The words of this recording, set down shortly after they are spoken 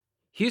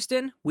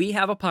Houston, we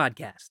have a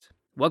podcast.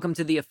 Welcome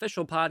to the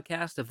official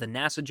podcast of the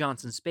NASA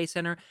Johnson Space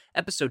Center,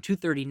 episode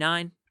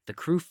 239, The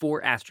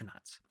Crew-4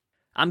 Astronauts.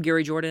 I'm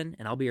Gary Jordan,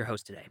 and I'll be your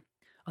host today.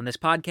 On this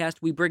podcast,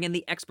 we bring in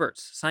the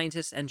experts,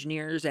 scientists,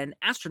 engineers, and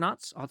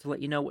astronauts, all to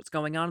let you know what's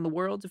going on in the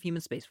world of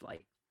human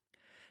spaceflight.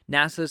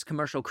 NASA's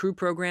Commercial Crew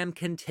program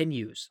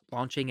continues,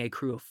 launching a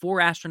crew of 4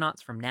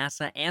 astronauts from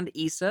NASA and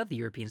ESA, the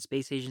European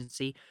Space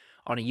Agency,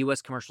 on a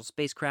U.S. commercial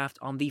spacecraft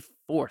on the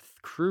 4th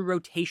crew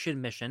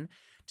rotation mission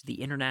to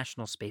the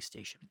International Space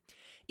Station.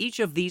 Each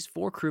of these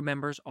 4 crew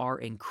members are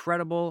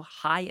incredible,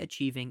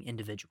 high-achieving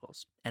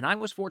individuals, and I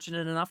was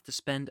fortunate enough to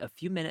spend a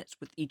few minutes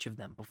with each of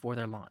them before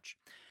their launch.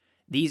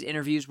 These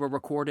interviews were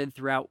recorded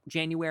throughout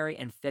January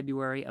and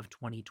February of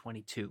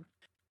 2022.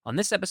 On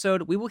this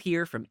episode, we will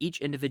hear from each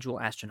individual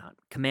astronaut,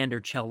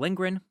 Commander Kjell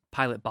Lindgren,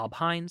 Pilot Bob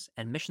Hines,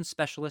 and mission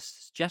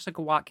specialists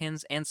Jessica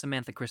Watkins and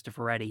Samantha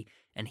Cristoforetti,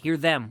 and hear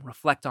them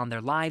reflect on their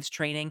lives,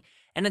 training,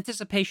 and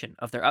anticipation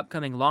of their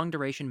upcoming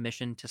long-duration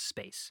mission to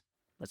space.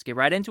 Let's get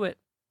right into it.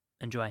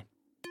 Enjoy.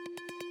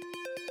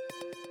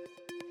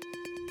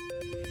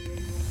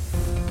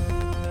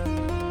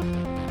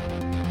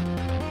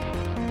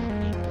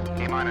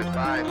 T-minus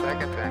 5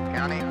 seconds and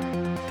counting.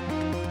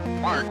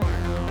 Mark.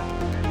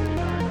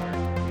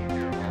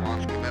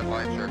 Launch commit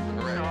lights are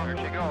correct. Here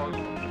she goes.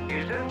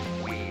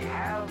 Houston, we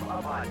have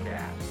a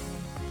podcast.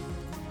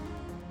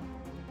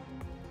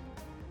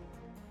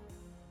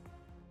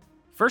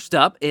 First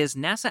up is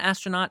NASA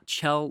astronaut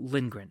Kjell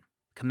Lindgren,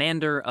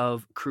 commander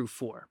of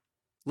Crew-4.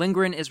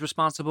 Lindgren is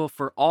responsible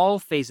for all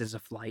phases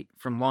of flight,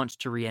 from launch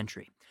to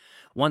re-entry.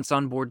 Once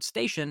on board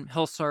station,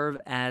 he'll serve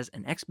as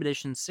an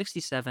Expedition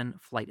 67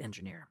 flight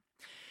engineer.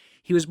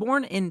 He was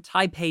born in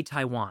Taipei,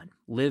 Taiwan,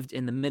 lived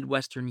in the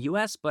Midwestern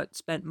U.S., but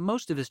spent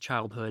most of his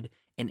childhood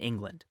in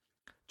England.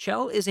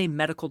 Kjell is a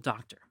medical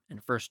doctor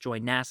and first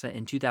joined NASA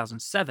in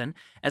 2007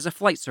 as a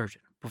flight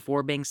surgeon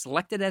before being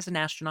selected as an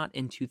astronaut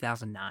in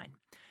 2009.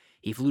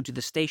 He flew to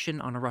the station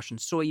on a Russian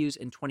Soyuz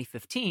in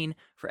 2015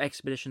 for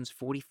Expeditions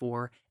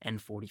 44 and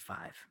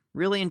 45.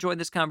 Really enjoyed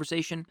this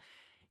conversation.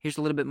 Here's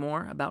a little bit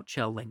more about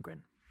Kjell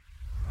Lindgren.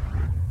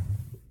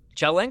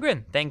 Kjell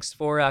Lindgren, thanks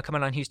for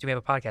coming on Houston. We have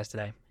a podcast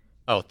today.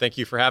 Oh, thank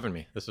you for having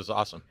me. This is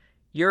awesome.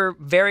 You're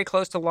very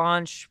close to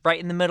launch, right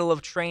in the middle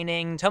of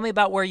training. Tell me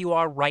about where you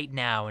are right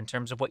now in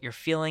terms of what you're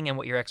feeling and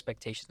what your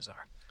expectations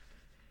are.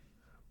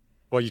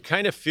 Well, you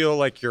kind of feel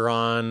like you're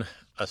on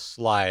a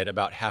slide,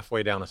 about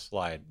halfway down a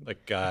slide.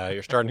 Like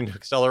you're starting to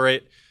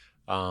accelerate.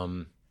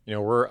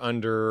 We're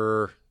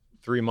under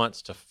 3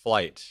 months to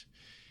flight,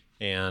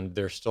 and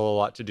there's still a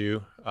lot to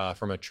do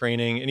from a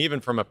training and even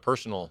from a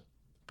personal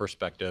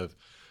perspective.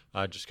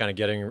 Just kind of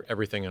getting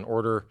everything in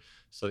order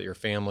so that your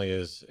family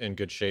is in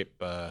good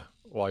shape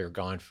while you're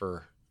gone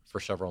for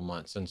several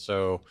months. And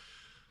so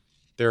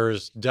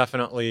there's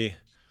definitely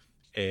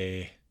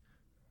a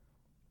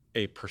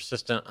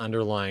persistent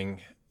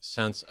underlying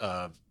sense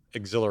of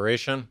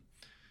exhilaration,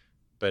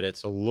 but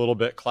it's a little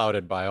bit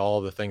clouded by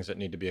all the things that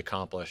need to be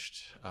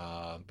accomplished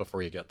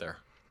before you get there.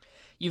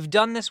 You've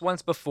done this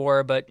once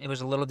before, but it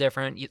was a little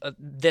different.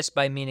 This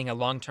by meaning a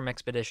long-term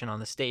expedition on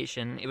the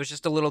station. It was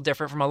just a little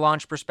different from a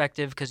launch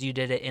perspective because you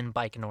did it in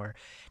Baikonur.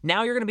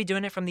 Now you're going to be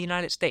doing it from the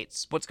United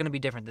States. What's going to be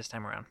different this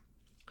time around?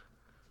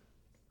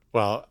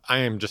 Well, I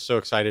am just so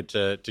excited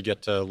to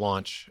get to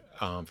launch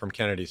from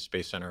Kennedy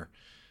Space Center.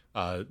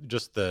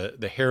 Just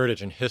the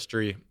heritage and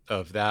history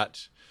of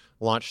that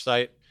launch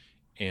site,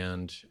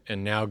 and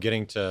now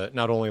getting to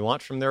not only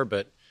launch from there,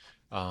 but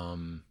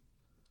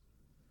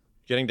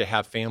getting to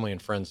have family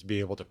and friends be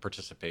able to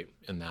participate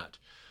in that.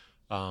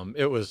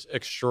 It was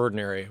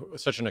extraordinary. It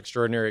was such an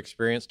extraordinary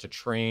experience to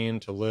train,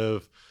 to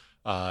live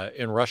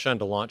in Russia, and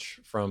to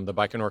launch from the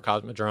Baikonur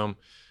Cosmodrome.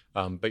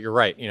 But you're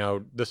right.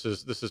 This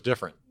is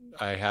different.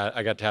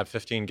 I got to have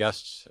 15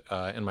 guests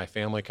and my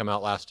family come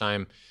out last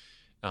time.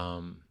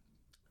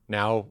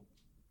 Now,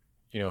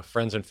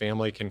 friends and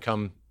family can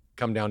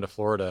come down to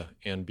Florida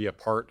and be a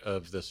part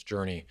of this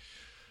journey.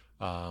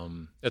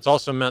 It's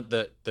also meant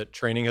that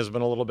training has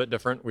been a little bit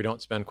different. We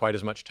don't spend quite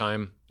as much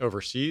time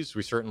overseas.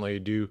 We certainly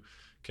do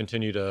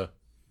continue to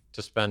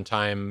spend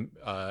time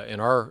in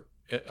our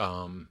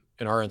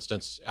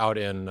instance out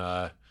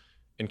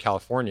in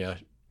California,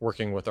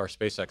 working with our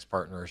SpaceX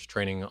partners,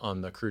 training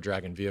on the Crew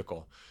Dragon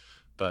vehicle.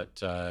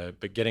 But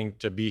getting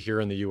to be here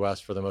in the U.S.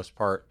 for the most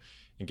part,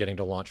 and getting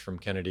to launch from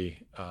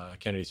Kennedy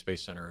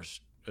Space Center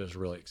is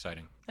really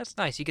exciting. That's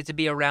nice. You get to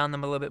be around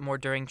them a little bit more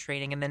during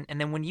training, and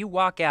then when you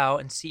walk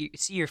out and see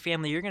your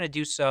family, you're going to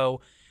do so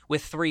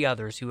with 3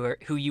 others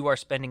who you are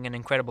spending an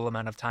incredible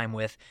amount of time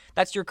with.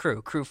 That's your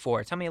crew,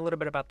 Crew-4. Tell me a little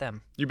bit about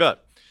them. You bet.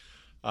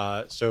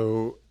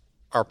 So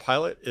our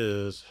pilot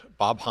is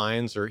Bob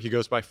Hines, or he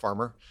goes by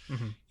Farmer,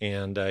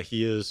 and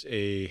he is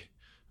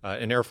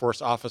an Air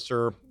Force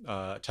officer,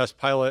 test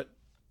pilot,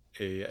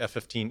 a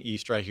F-15E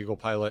Strike Eagle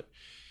pilot,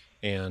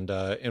 and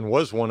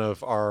was one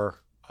of our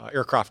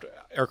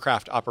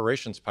aircraft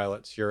operations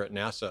pilots here at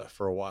NASA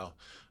for a while.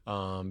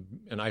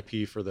 An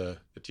IP for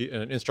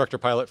an instructor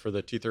pilot for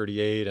the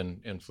T-38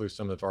 and flew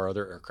some of our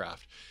other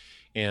aircraft.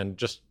 And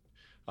just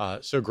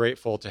so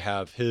grateful to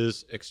have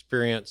his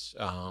experience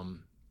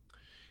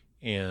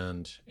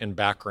and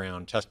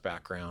background, test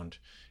background,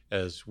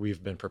 as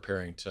we've been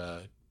preparing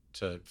to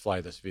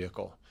fly this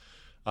vehicle.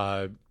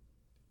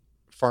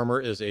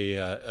 Farmer is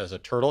as a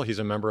turtle. He's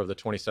a member of the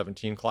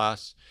 2017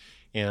 class,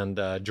 and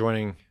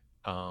joining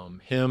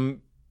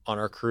him on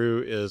our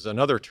crew is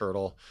another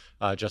turtle,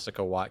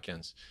 Jessica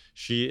Watkins.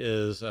 She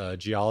is a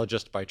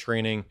geologist by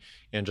training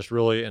and just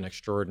really an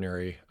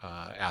extraordinary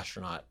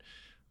astronaut.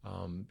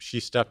 She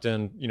stepped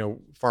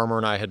in. Farmer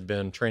and I had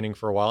been training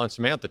for a while, and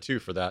Samantha too,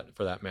 for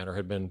that matter,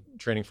 had been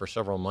training for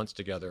several months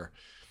together.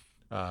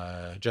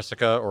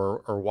 Jessica,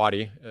 or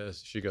Waddy,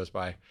 as she goes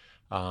by,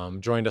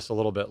 joined us a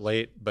little bit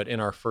late, but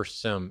in our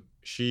first sim,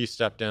 she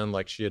stepped in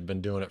like she had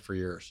been doing it for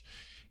years,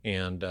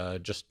 and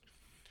just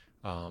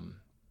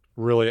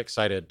really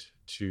excited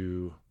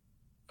to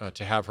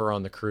have her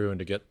on the crew and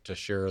to get to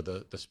share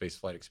the space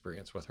flight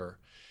experience with her.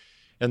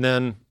 And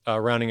then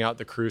rounding out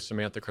the crew,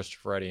 Samantha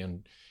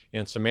Cristoforetti,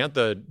 and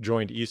Samantha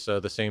joined ESA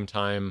the same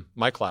time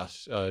my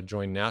class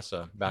joined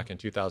NASA back in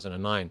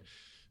 2009.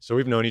 So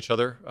we've known each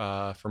other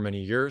for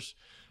many years.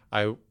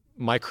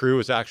 My crew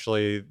was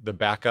actually the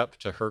backup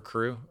to her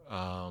crew,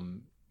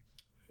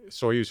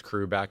 Soyuz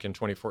crew, back in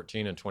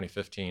 2014 and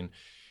 2015.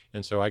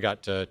 And so I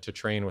got to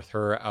train with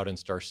her out in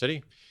Star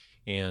City.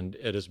 And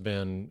it has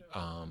been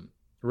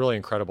really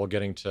incredible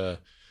getting to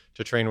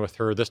train with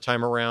her this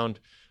time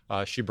around.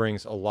 She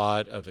brings a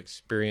lot of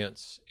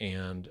experience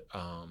and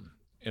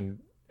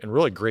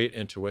really great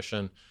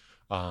intuition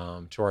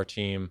to our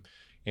team.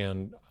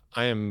 And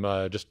I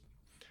am just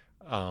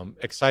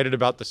excited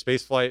about the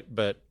space flight,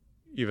 but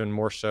even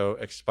more so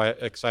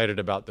excited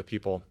about the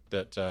people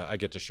that I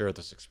get to share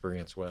this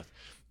experience with.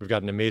 We've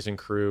got an amazing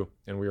crew,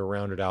 and we were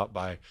rounded out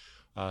by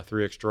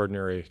 3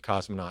 extraordinary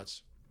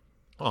cosmonauts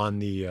on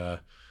the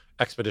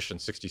Expedition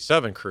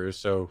 67 crew.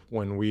 So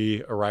when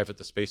we arrive at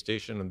the space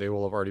station, and they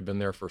will have already been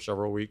there for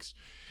several weeks,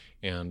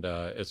 and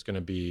it's going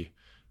to be,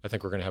 I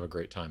think we're going to have a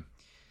great time.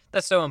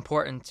 That's so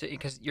important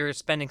because you're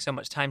spending so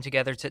much time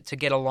together to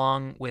get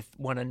along with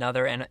one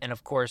another. And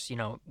of course,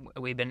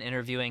 we've been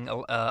interviewing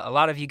a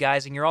lot of you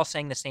guys, and you're all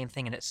saying the same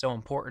thing, and it's so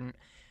important.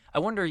 I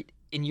wonder,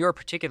 in your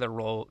particular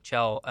role,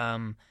 Chell,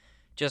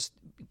 just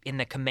in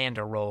the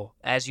commander role,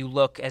 as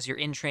you're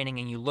in training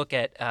and you look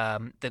at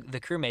the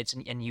crewmates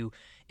and you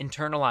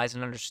internalize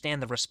and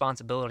understand the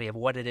responsibility of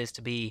what it is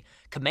to be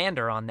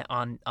commander on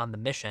the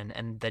mission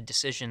and the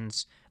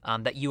decisions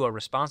that you are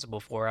responsible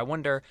for. I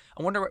wonder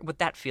what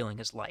that feeling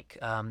is like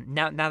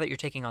now that you're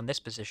taking on this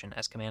position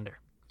as commander.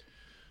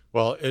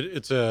 Well,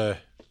 it's a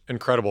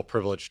incredible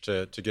privilege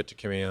to get to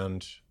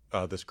command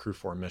this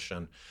Crew-4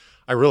 mission.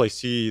 I really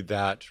see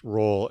that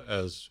role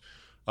as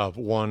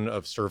one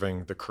of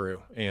serving the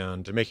crew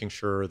and making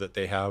sure that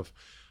they have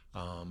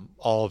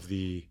all of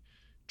the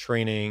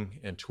training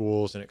and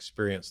tools and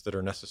experience that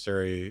are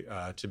necessary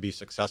to be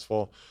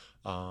successful.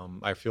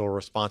 I feel a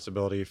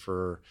responsibility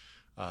for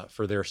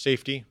their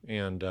safety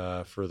and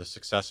for the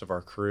success of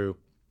our crew.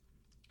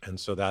 And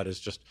so that is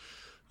just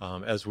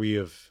as we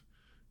have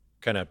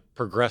kind of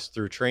progressed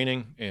through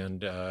training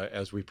and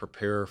as we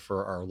prepare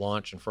for our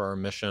launch and for our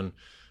mission,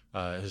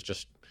 has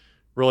just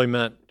really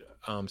meant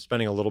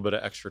spending a little bit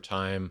of extra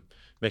time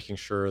making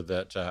sure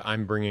that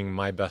I'm bringing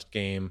my best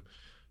game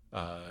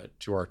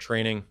to our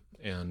training,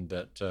 and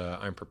that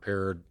I'm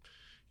prepared,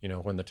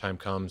 when the time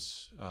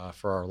comes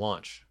for our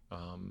launch.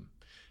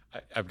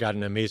 I've got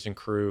an amazing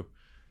crew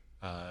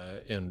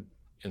in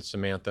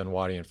Samantha and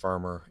Waddy and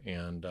Farmer,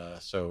 and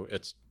so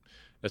it's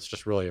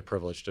just really a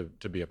privilege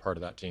to be a part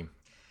of that team.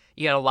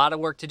 You got a lot of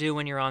work to do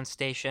when you're on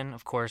station.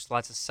 Of course,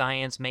 lots of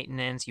science,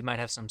 maintenance. You might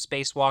have some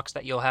spacewalks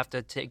that you'll have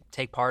to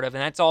take part of,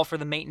 and that's all for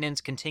the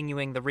maintenance,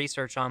 continuing the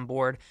research on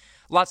board.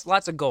 Lots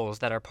of goals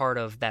that are part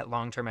of that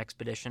long-term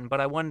expedition. But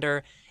I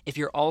wonder if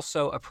you're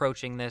also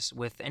approaching this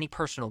with any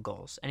personal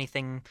goals,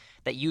 anything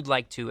that you'd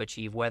like to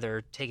achieve,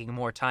 whether taking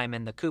more time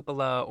in the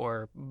cupola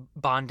or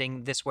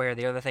bonding this way or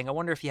the other thing. I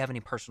wonder if you have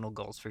any personal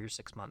goals for your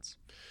 6 months.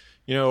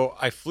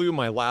 I flew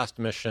my last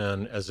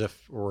mission as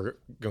if it were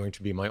going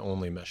to be my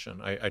only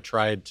mission. I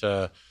tried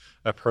to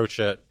approach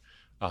it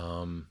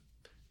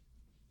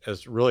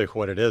as really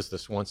what it is,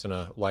 this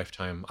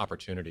once-in-a-lifetime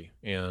opportunity.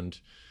 And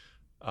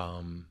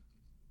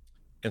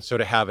so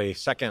to have a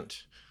second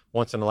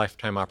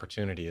once-in-a-lifetime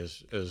opportunity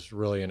is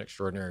really an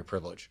extraordinary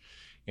privilege.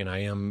 And I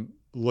am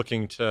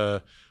looking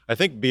to, I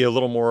think, be a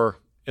little more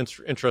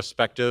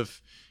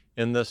introspective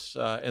in this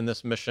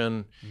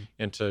mission,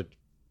 and to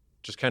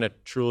just kind of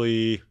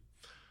truly,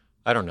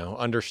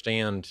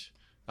 understand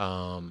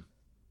and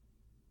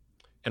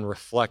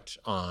reflect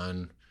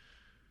on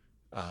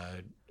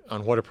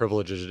what a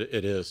privilege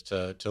it is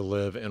to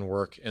live and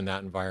work in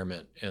that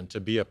environment, and to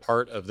be a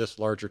part of this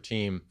larger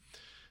team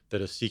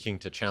that is seeking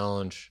to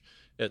challenge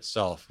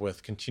itself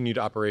with continued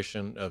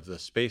operation of the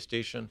space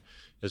station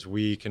as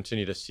we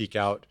continue to seek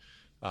out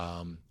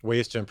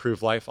ways to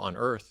improve life on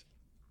Earth,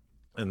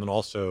 and then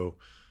also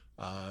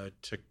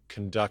to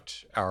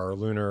conduct our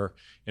lunar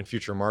and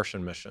future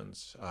Martian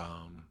missions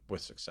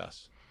with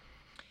success.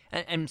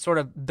 And sort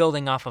of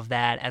building off of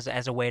that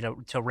as a way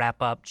to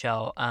wrap up,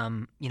 Chell,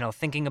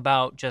 thinking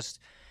about just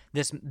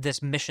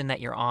this mission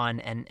that you're on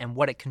and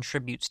what it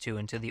contributes to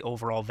into the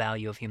overall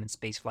value of human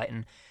spaceflight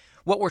and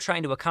what we're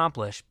trying to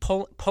accomplish,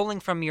 pulling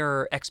from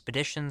your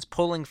expeditions,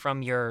 pulling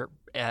from your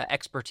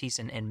expertise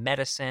in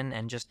medicine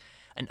and just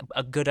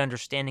a good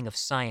understanding of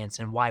science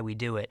and why we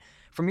do it.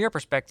 From your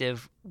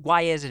perspective,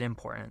 why is it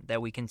important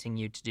that we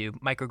continue to do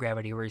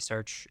microgravity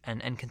research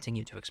and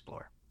continue to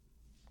explore?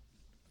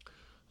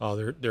 Oh,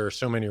 there are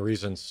so many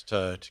reasons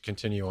to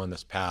continue on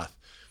this path.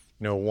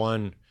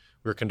 One,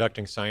 we're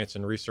conducting science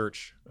and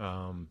research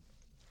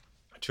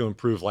to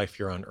improve life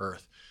here on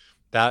Earth.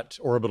 That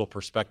orbital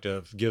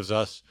perspective gives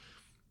us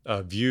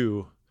a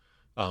view,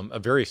 a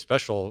very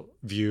special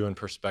view and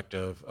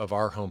perspective of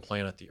our home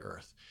planet, the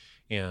Earth.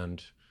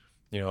 And,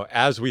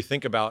 as we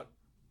think about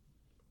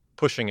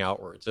pushing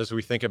outwards, as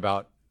we think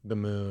about the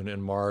moon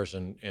and Mars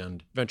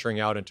and venturing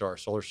out into our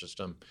solar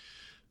system,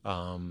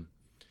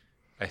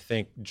 I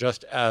think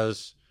just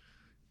as,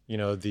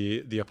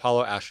 the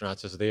Apollo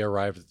astronauts, as they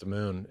arrived at the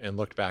moon and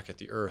looked back at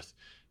the Earth,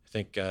 I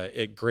think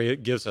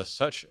it gives us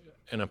such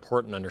an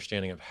important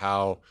understanding of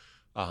how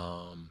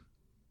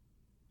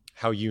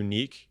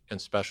unique and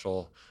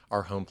special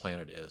our home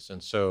planet is.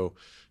 And so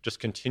just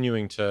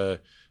continuing to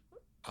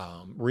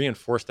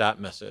reinforce that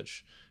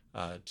message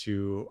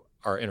to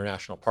our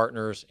international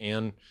partners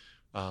and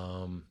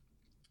to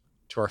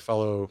our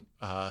fellow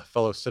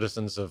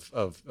citizens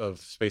of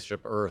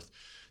Spaceship Earth,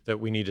 that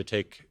we need to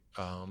take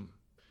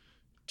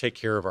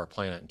care of our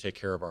planet and take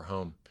care of our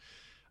home.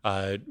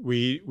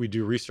 We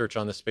do research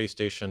on the space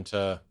station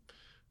to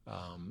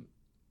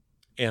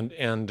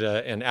and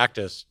act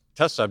as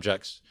test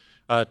subjects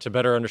to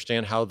better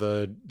understand how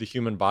the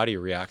human body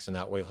reacts in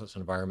that weightless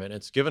environment.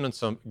 It's given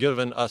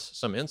us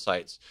some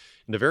insights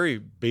into very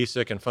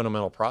basic and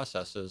fundamental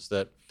processes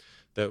that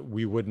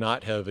we would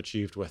not have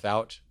achieved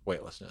without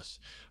weightlessness.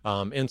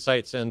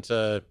 Insights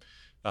into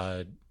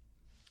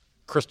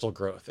crystal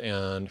growth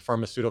and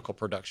pharmaceutical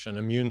production,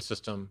 immune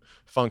system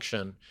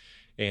function,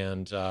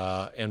 and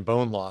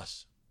bone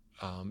loss.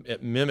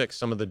 It mimics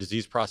some of the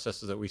disease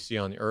processes that we see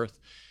on the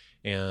Earth,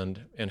 and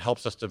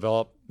helps us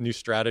develop new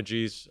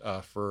strategies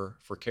for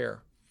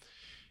care.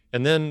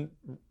 And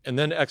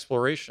then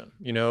exploration.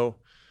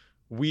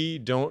 We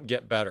don't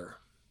get better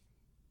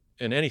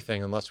in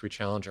anything unless we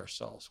challenge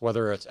ourselves,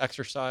 whether it's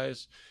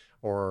exercise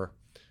or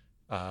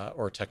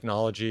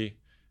technology,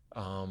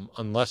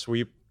 unless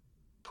we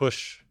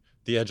push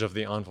the edge of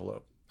the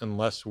envelope,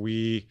 unless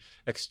we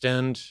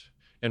extend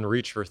and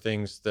reach for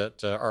things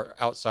that are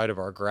outside of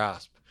our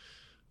grasp.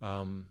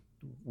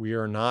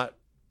 We're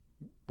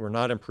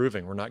not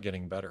improving, we're not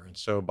getting better. And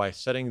so by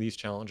setting these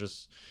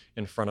challenges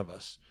in front of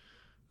us,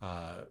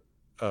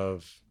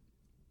 of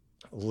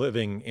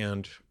living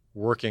and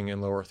working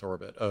in low Earth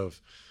orbit,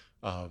 of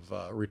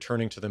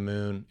returning to the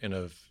moon, and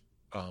of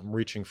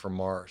reaching for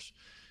Mars,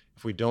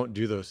 if we don't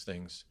do those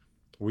things,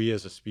 we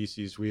as a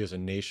species, we as a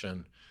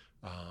nation,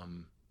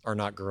 are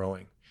not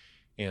growing.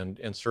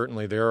 And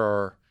certainly there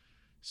are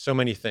so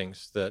many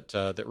things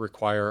that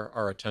require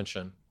our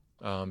attention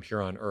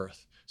here on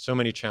Earth. So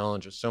many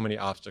challenges, so many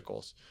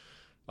obstacles.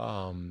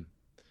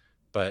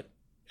 But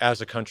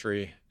as a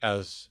country,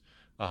 as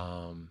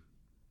an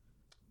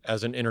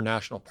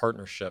international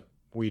partnership,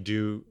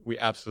 we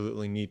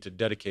absolutely need to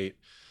dedicate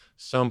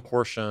some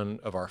portion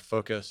of our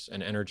focus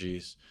and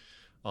energies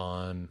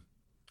on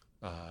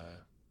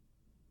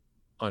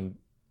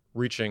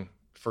reaching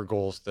for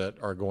goals that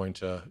are going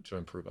to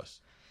improve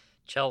us.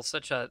 Chell,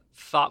 such a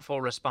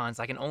thoughtful response.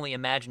 I can only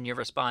imagine your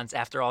response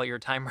after all your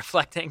time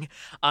reflecting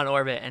on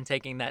orbit and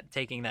taking that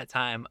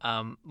time.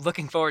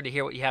 Looking forward to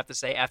hear what you have to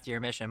say after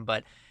your mission.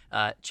 But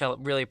Chell,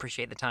 really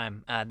appreciate the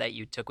time that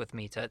you took with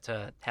me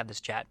to have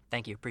this chat.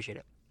 Thank you. Appreciate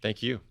it.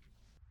 Thank you.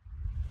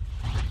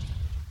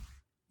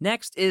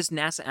 Next is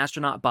NASA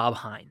astronaut Bob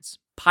Hines,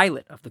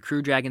 pilot of the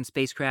Crew Dragon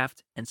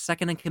spacecraft and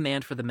second in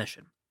command for the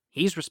mission.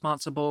 He's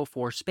responsible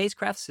for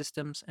spacecraft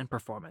systems and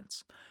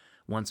performance.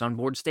 Once on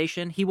board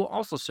station, he will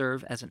also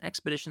serve as an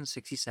Expedition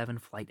 67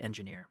 flight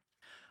engineer.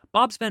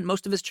 Bob spent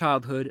most of his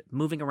childhood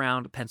moving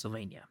around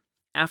Pennsylvania.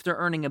 After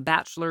earning a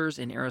bachelor's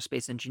in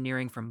aerospace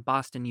engineering from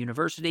Boston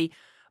University,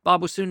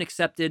 Bob was soon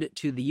accepted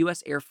to the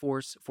U.S. Air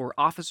Force for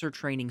Officer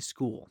Training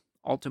School,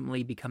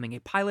 ultimately becoming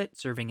a pilot,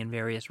 serving in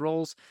various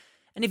roles,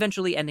 and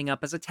eventually ending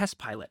up as a test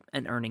pilot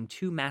and earning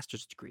 2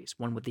 master's degrees,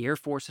 one with the Air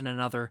Force and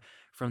another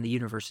from the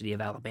University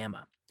of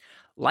Alabama.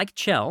 Like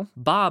Chell,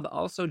 Bob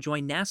also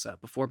joined NASA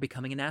before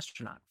becoming an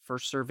astronaut,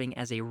 first serving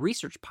as a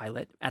research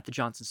pilot at the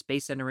Johnson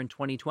Space Center in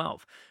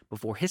 2012,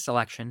 before his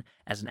selection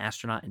as an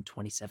astronaut in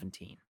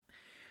 2017.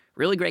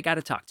 Really great guy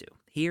to talk to.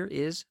 Here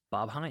is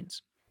Bob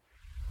Hines.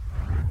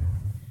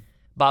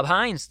 Bob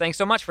Hines, thanks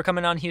so much for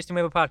coming on Houston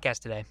We Have a Podcast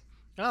today.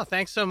 Oh,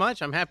 thanks so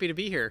much. I'm happy to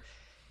be here.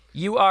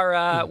 You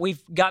are,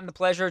 we've gotten the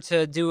pleasure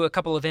to do a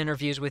couple of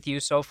interviews with you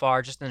so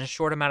far, just in a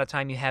short amount of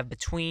time you have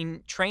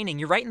between training.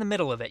 You're right in the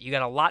middle of it. You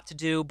got a lot to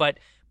do, but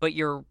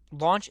your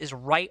launch is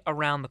right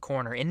around the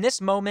corner. In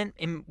this moment,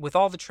 with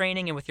all the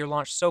training and with your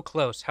launch so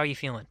close, how are you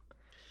feeling?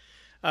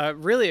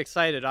 Really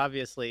excited,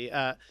 obviously.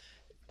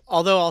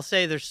 Although I'll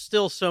say there's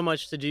still so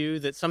much to do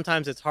that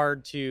sometimes it's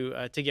hard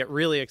to get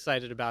really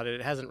excited about it.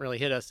 It hasn't really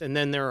hit us, and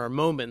then there are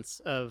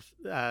moments of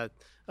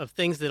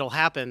things that'll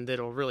happen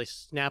that'll really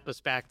snap us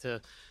back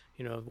to,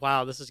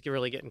 wow, this is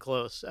really getting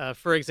close.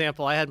 For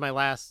example, I had my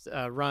last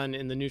run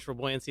in the neutral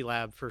buoyancy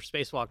lab for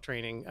spacewalk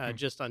training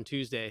just on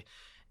Tuesday,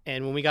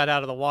 and when we got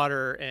out of the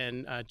water,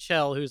 and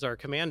Chell, who's our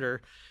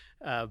commander,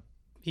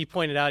 he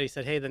pointed out, he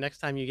said, "Hey, the next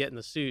time you get in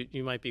the suit,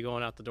 you might be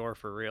going out the door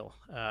for real,"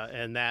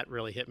 and that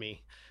really hit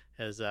me.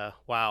 As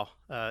wow,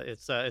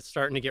 it's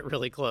starting to get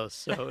really close,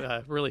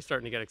 so really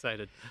starting to get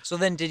excited. So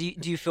then, do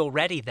you feel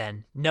ready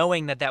then,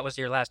 knowing that was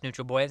your last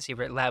neutral buoyancy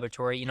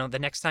laboratory? The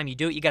next time you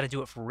do it, you got to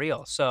do it for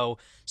real. So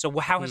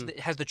how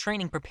has the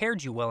training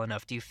prepared you well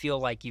enough? Do you feel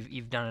like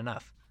you've done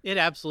enough? It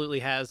absolutely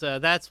has.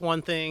 That's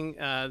one thing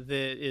that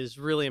is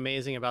really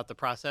amazing about the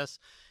process,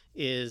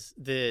 is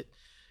that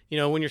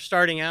when you're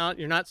starting out,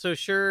 you're not so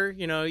sure.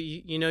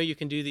 You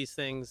can do these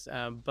things,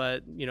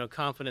 but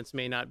confidence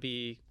may not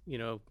be.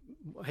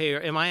 Hey,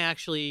 am I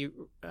actually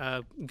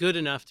good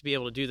enough to be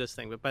able to do this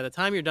thing? But by the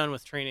time you're done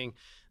with training,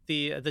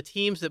 the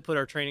teams that put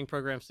our training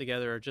programs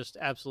together are just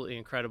absolutely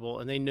incredible,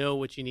 and they know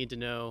what you need to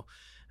know,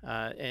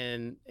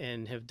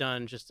 and have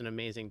done just an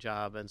amazing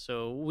job. And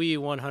so we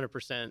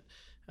 100%.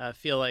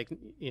 Feel like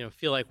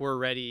we're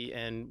ready,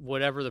 and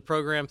whatever the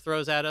program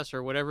throws at us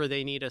or whatever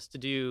they need us to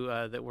do,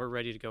 that we're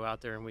ready to go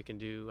out there and we can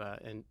do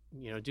and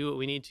do what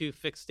we need to,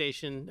 fix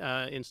station,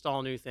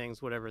 install new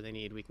things, whatever they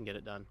need, we can get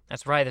it done.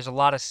 That's right. There's a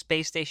lot of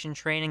space station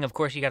training. Of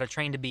course, you got to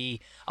train to be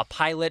a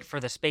pilot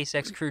for the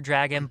SpaceX Crew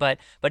Dragon, but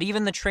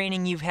even the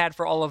training you've had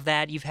for all of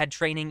that, you've had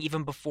training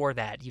even before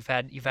that. You've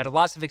had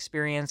lots of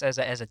experience as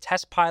a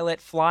test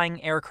pilot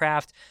flying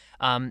aircraft.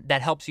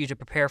 That helps you to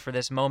prepare for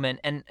this moment,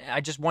 and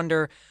I just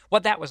wonder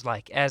what that was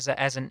like as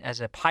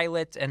a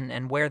pilot,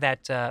 and where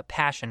that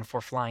passion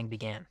for flying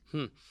began.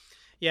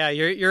 Yeah,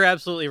 you're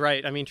absolutely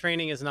right. I mean,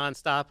 training is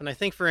nonstop, and I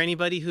think for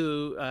anybody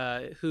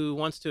who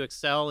wants to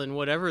excel in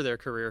whatever their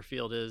career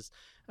field is,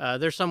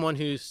 there's someone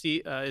who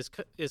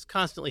is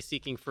constantly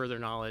seeking further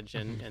knowledge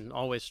and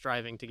always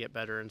striving to get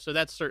better, and so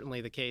that's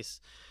certainly the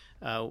case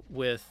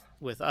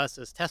with us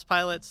as test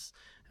pilots.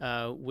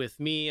 With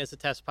me as a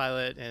test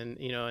pilot, and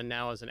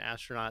now as an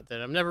astronaut,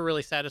 that I'm never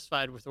really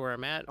satisfied with where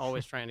I'm at,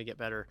 always trying to get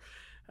better.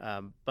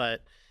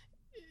 But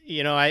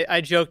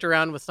I joked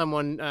around with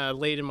someone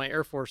late in my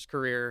Air Force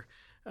career,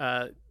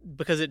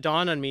 because it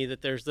dawned on me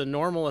that there's the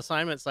normal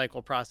assignment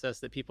cycle process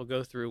that people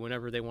go through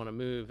whenever they want to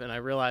move, and I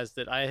realized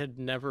that I had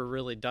never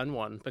really done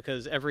one,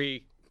 because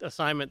every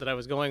assignment that I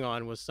was going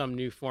on was some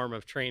new form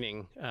of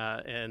training,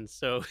 and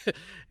so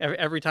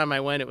every time I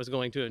went, it was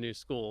going to a new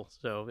school,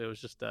 so it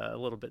was just a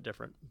little bit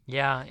different.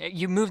 Yeah,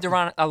 you moved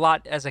around a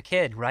lot as a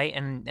kid, right?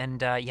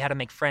 And you had to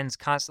make friends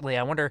constantly.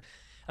 I wonder,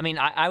 I mean,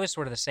 I was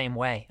sort of the same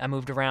way. I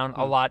moved around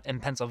a lot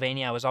in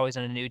Pennsylvania. I was always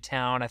in a new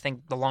town. I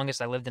think the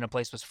longest I lived in a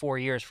place was 4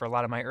 years for a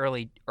lot of my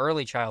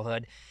early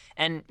childhood.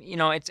 And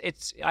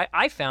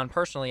I found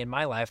personally in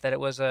my life that it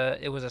was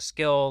a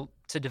skill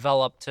to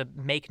develop, to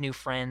make new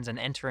friends and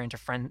enter into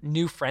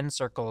new friend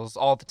circles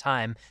all the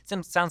time.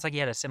 Sounds like you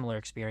had a similar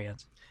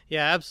experience.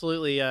 Yeah,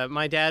 absolutely.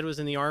 My dad was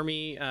in the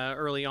Army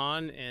early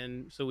on,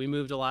 and so we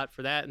moved a lot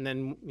for that. And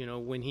then,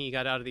 when he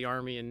got out of the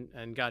Army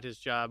and got his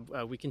job,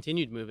 we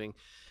continued moving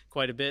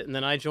quite a bit. And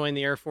then I joined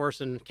the Air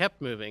Force and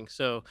kept moving.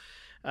 So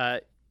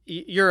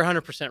you're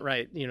 100%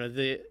 right.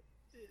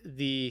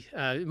 The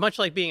much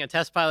like being a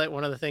test pilot,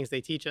 one of the things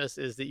they teach us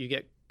is that you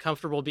get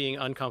comfortable being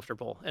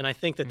uncomfortable. And I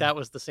think that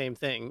was the same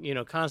thing.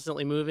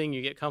 Constantly moving,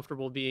 you get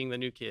comfortable being the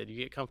new kid. You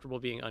get comfortable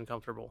being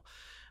uncomfortable.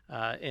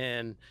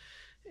 And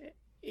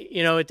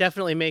it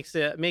definitely makes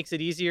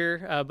it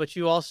easier, but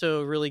you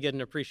also really get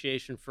an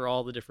appreciation for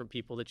all the different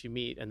people that you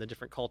meet, and the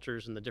different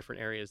cultures and the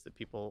different areas that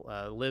people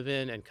live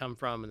in and come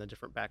from, and the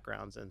different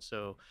backgrounds. And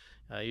so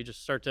you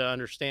just start to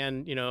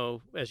understand,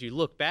 as you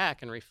look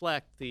back and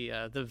reflect,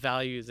 the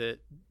value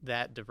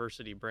that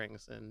diversity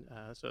brings. And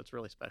so it's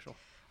really special.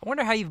 I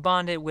wonder how you've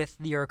bonded with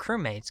your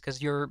crewmates,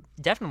 because you're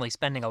definitely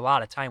spending a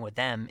lot of time with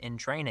them in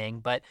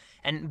training,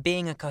 and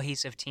being a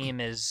cohesive team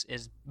is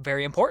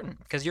very important,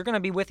 because you're going to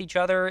be with each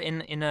other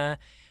in a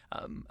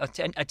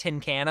tin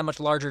can, a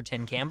much larger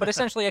tin can, but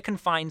essentially a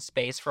confined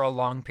space for a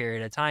long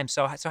period of time.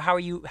 So how are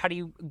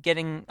you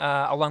getting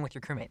along with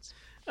your crewmates?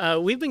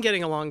 We've been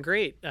getting along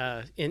great,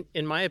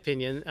 in my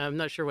opinion. I'm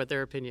not sure what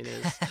their opinion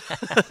is,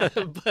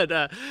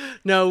 but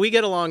no, we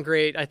get along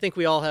great. I think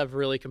we all have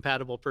really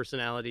compatible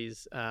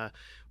personalities.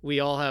 We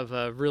all have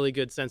a really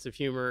good sense of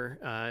humor,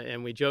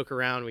 and we joke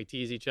around, we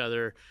tease each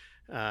other,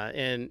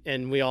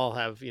 and we all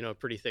have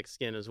pretty thick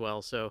skin as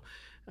well. So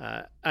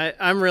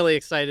I'm really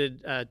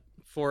excited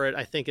for it.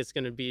 I think it's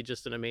going to be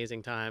just an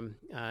amazing time.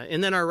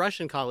 And then our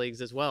Russian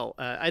colleagues as well.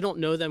 I don't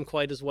know them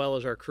quite as well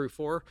as our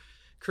Crew-4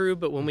 crew,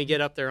 but when we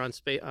get up there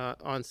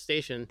on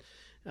station,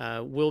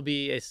 will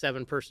be a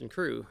 7-person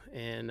crew,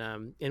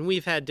 and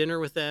we've had dinner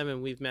with them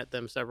and we've met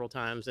them several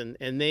times,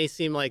 and they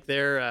seem like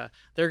they're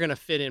going to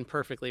fit in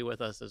perfectly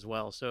with us as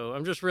well. So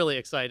I'm just really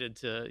excited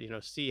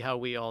to see how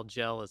we all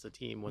gel as a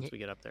team once we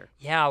get up there.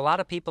 Yeah, a lot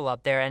of people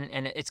up there,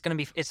 and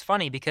it's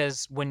funny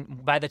because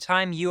by the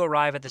time you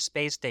arrive at the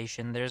space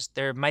station,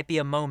 there might be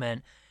a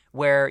moment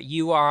where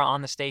you are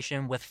on the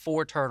station with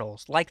 4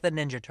 turtles, like the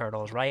Ninja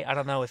Turtles, right? I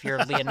don't know if you're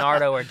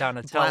Leonardo or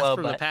Donatello,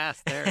 Blast from the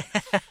past there.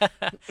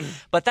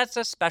 but that's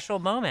a special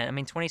moment. I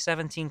mean,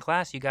 2017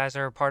 class, you guys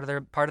are part of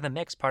the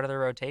mix, part of the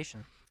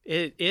rotation.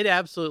 It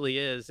absolutely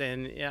is,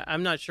 and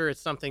I'm not sure it's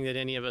something that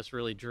any of us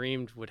really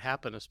dreamed would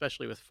happen,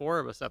 especially with 4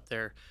 of us up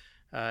there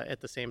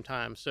at the same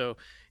time. So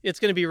it's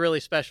going to be really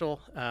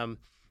special.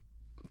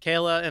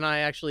 Kayla and I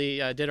actually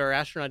did our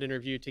astronaut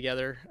interview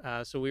together,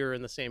 so we were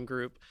in the same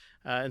group.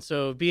 And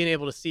so being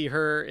able to see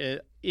her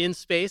in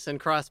space and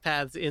cross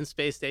paths in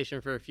space station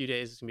for a few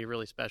days is going to be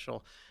really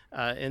special.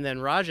 And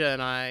then Raja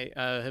and I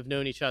have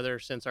known each other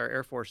since our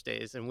Air Force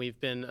days, and we've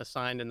been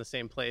assigned in the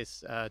same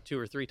place 2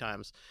 or 3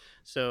 times.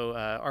 So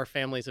our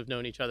families have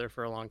known each other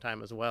for a long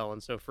time as well.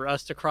 And so for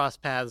us to cross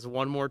paths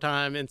one more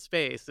time in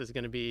space is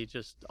going to be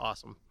just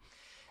awesome.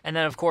 And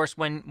then, of course,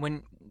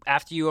 when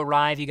after you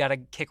arrive, you got to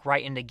kick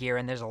right into gear,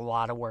 and there's a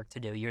lot of work to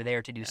do. You're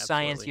there to do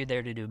science, you're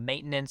there to do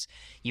maintenance,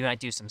 you might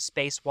do some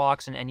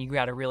spacewalks, and you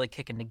got to really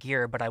kick into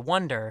gear. But I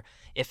wonder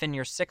if in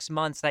your 6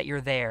 months that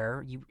you're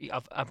there, you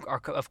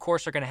of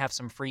course are going to have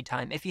some free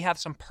time. If you have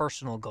some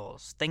personal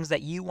goals, things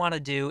that you want to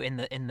do in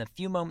the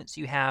few moments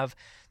you have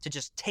to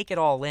just take it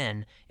all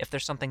in, if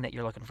there's something that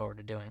you're looking forward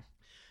to doing.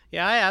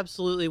 Yeah, I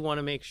absolutely want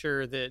to make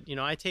sure that,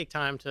 I take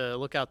time to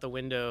look out the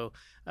window,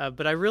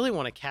 but I really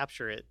want to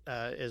capture it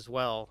as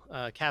well,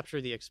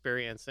 capture the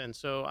experience. And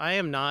so I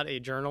am not a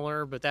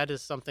journaler, but that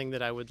is something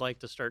that I would like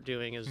to start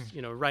doing is,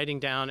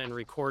 writing down and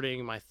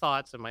recording my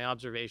thoughts and my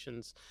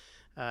observations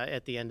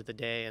at the end of the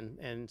day.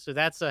 And so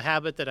that's a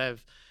habit that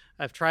I've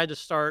tried to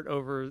start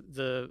over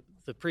the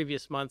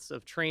previous months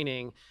of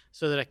training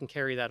so that I can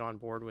carry that on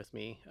board with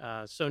me.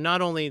 So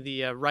not only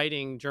the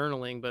writing,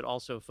 journaling, but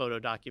also photo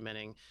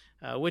documenting,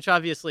 which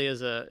obviously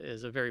is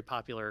a very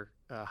popular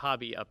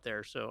hobby up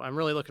there. So I'm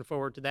really looking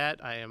forward to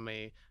that. I am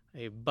a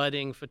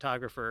budding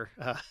photographer,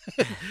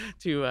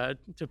 to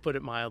put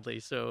it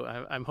mildly. So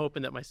I'm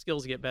hoping that my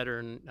skills get better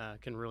and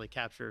can really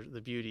capture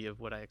the beauty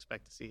of what I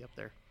expect to see up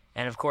there.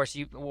 And of course,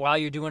 while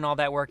you're doing all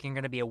that work, you're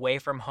going to be away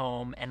from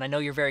home. And I know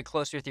you're very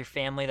close with your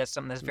family. That's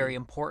something that's very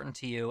important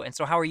to you. And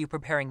so how are you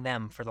preparing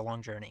them for the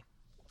long journey?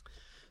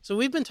 So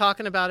we've been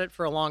talking about it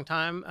for a long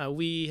time.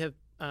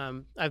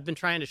 I've been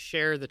trying to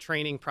share the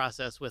training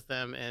process with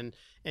them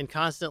and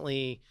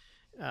constantly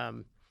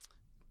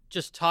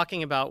just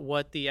talking about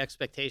what the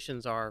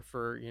expectations are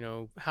for,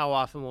 how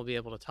often we'll be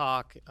able to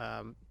talk.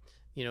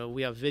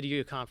 We have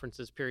video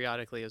conferences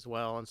periodically as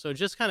well. And so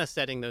just kind of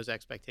setting those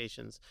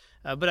expectations.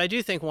 But I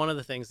do think one of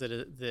the things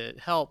that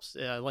helps,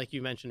 like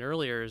you mentioned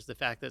earlier, is the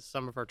fact that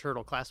some of our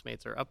turtle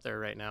classmates are up there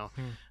right now.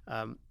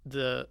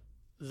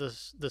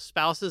 The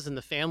spouses and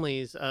the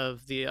families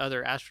of the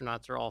other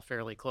astronauts are all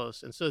fairly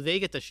close. And so they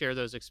get to share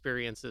those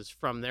experiences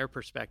from their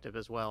perspective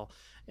as well.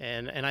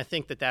 And I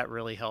think that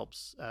really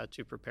helps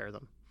to prepare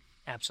them.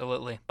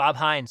 Absolutely. Bob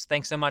Hines,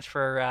 thanks so much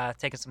for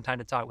taking some time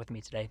to talk with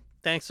me today.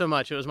 Thanks so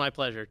much. It was my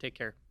pleasure. Take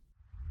care.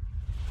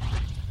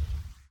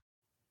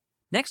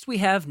 Next, we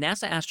have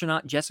NASA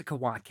astronaut Jessica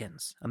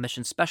Watkins, a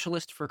mission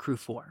specialist for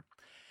Crew-4.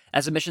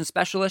 As a mission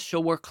specialist,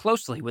 she'll work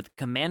closely with the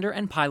commander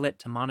and pilot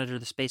to monitor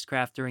the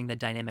spacecraft during the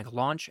dynamic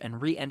launch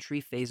and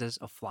re-entry phases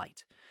of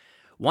flight.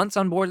 Once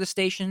on board the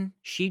station,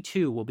 she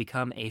too will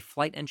become a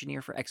flight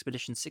engineer for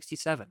Expedition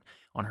 67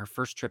 on her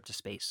first trip to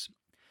space.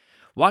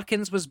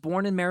 Watkins was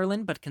born in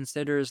Maryland but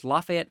considers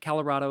Lafayette,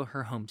 Colorado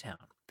her hometown.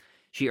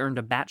 She earned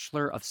a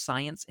Bachelor of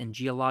Science in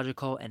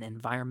Geological and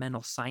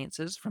Environmental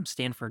Sciences from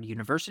Stanford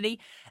University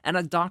and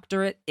a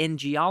doctorate in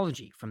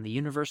geology from the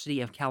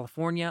University of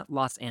California,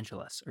 Los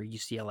Angeles, or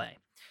UCLA.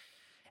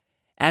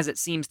 As it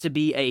seems to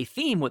be a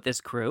theme with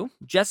this crew,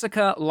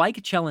 Jessica,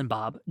 like Chell and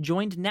Bob,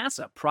 joined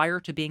NASA prior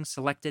to being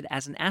selected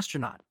as an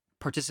astronaut,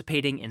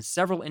 participating in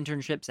several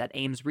internships at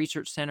Ames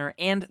Research Center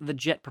and the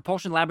Jet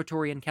Propulsion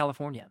Laboratory in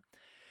California.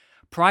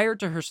 Prior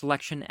to her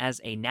selection as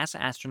a NASA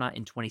astronaut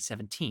in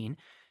 2017,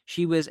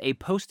 she was a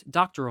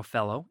postdoctoral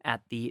fellow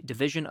at the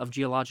Division of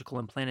Geological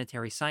and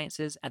Planetary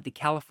Sciences at the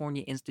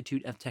California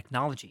Institute of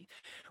Technology,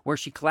 where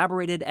she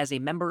collaborated as a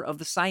member of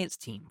the science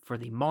team for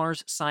the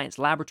Mars Science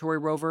Laboratory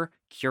rover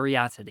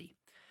Curiosity.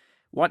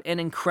 What an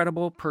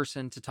incredible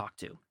person to talk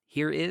to.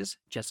 Here is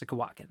Jessica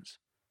Watkins.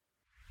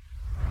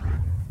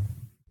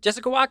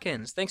 Jessica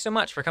Watkins, thanks so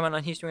much for coming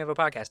on Houston We Have a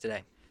Podcast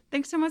today.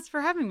 Thanks so much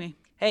for having me.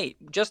 Hey,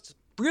 just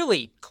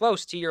really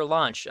close to your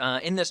launch.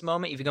 In this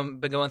moment, you've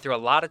been going through a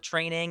lot of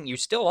training. You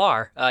still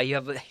are. You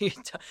have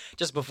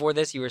just before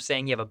this, you were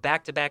saying you have a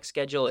back-to-back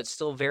schedule. It's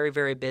still very,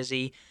 very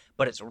busy,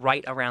 but it's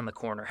right around the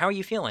corner. How are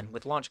you feeling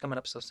with launch coming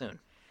up so soon?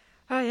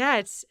 Oh yeah,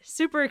 it's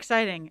super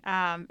exciting.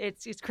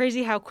 It's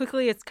crazy how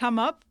quickly it's come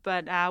up,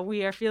 but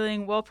we are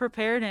feeling well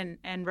prepared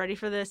and ready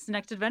for this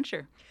next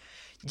adventure.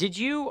 Did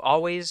you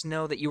always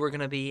know that you were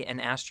going to be an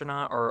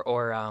astronaut,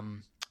 or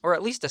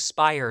at least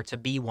aspire to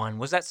be one?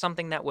 Was that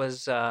something that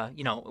was,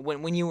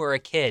 when you were a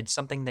kid,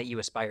 something that you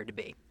aspired to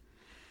be?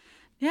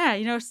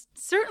 Yeah,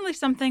 certainly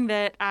something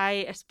that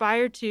I have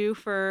aspired to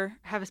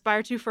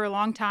for a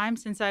long time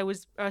since I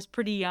was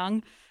pretty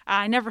young.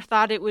 I never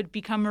thought it would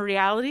become a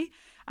reality,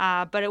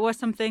 but it was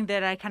something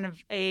that I kind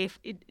of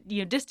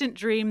distant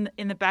dream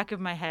in the back of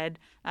my head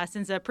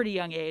since a pretty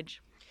young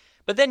age.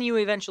 But then you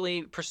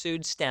eventually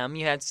pursued STEM.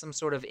 You had some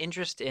sort of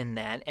interest in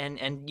that,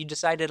 and you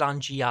decided on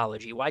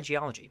geology. Why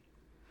geology?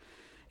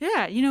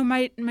 Yeah,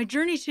 my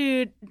journey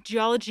to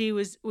geology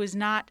was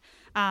not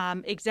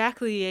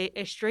exactly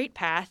a straight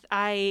path.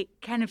 I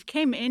kind of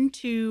came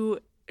into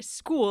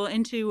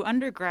into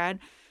undergrad,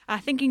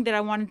 thinking that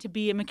I wanted to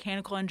be a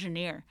mechanical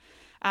engineer.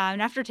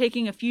 And after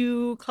taking a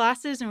few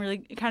classes and really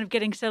kind of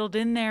getting settled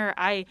in there,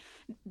 I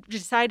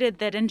decided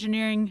that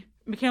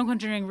mechanical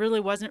engineering really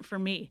wasn't for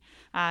me.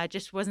 It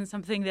just wasn't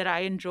something that I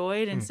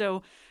enjoyed. And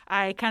so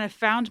I kind of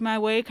found my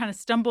way, kind of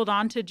stumbled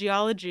onto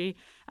geology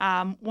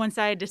once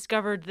I had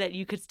discovered that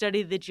you could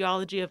study the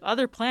geology of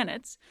other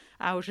planets,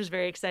 which was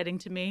very exciting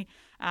to me,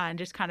 and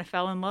just kind of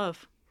fell in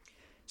love.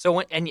 So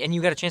and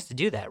you got a chance to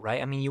do that,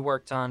 right? I mean, you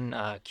worked on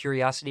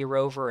Curiosity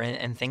rover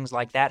and things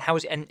like that.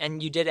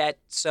 And you did that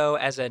so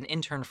as an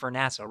intern for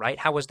NASA, right?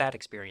 How was that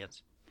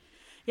experience?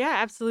 Yeah,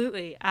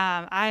 absolutely.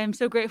 I am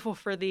so grateful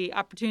for the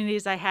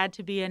opportunities I had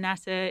to be a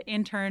NASA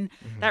intern.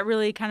 That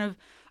really kind of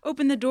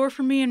opened the door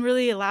for me and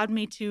really allowed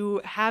me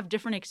to have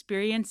different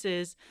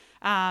experiences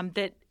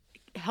that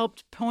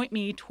helped point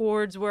me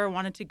towards where I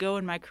wanted to go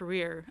in my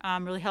career.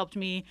 Really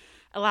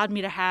allowed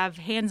me to have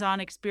hands-on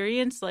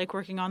experience, like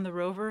working on the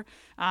rover,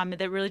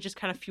 that really just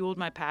kind of fueled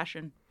my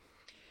passion.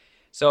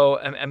 So,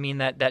 I mean,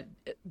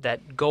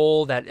 that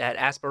goal, that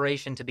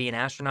aspiration to be an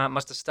astronaut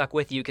must have stuck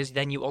with you, because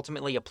then you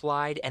ultimately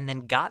applied and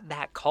then got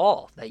that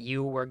call that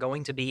you were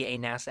going to be a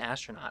NASA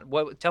astronaut.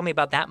 Tell me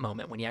about that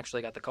moment when you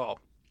actually got the call.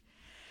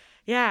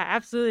 Yeah,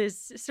 absolutely.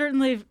 It's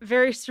certainly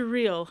very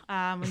surreal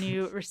when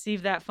you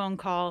receive that phone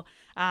call.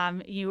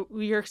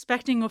 You're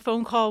expecting a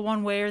phone call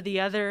one way or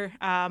the other,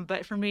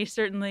 but for me,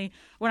 certainly,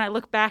 when I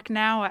look back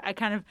now,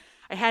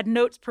 I had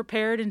notes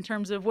prepared in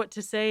terms of what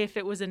to say if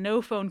it was a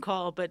no phone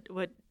call, but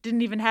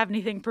didn't even have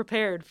anything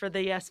prepared for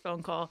the yes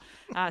phone call.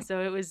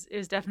 So it was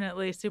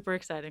definitely super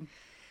exciting.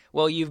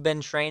 Well, you've been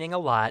training a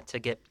lot to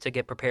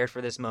get prepared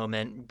for this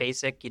moment.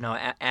 Basic,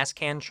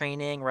 ASCAN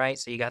training, right?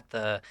 So you got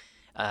the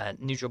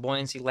neutral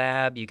buoyancy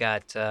lab, you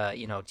got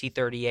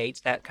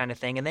T-38s, that kind of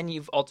thing, and then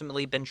you've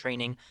ultimately been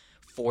training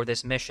for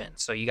this mission.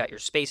 So you got your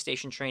space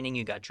station training,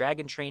 you got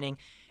Dragon training,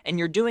 and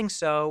you're doing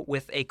so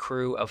with a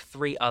crew of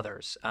 3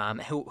 others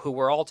who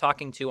we're all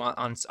talking to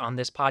on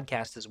this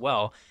podcast as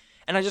well.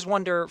 And I just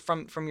wonder,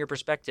 from your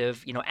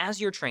perspective, as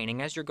you're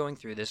training, as you're going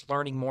through this,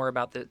 learning more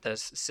about the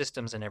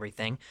systems and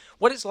everything,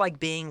 what it's like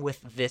being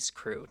with this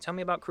crew. Tell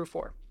me about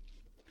Crew-4.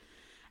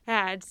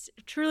 Yeah, it's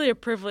truly a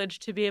privilege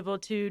to be able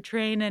to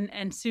train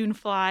and soon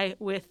fly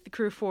with the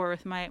Crew-4,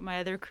 with my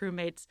other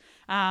crewmates.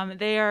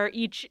 They are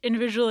each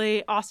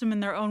individually awesome in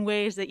their own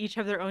ways. They each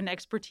have their own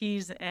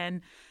expertise, and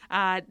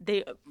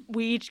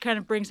we each kind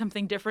of bring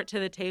something different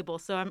to the table.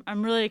 So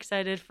I'm really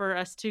excited for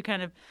us to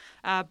kind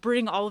of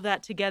bring all of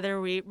that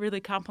together. We really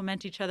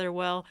complement each other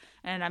well,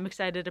 and I'm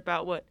excited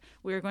about what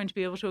we're going to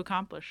be able to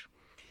accomplish.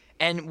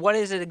 And what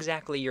is it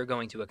exactly you're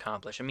going to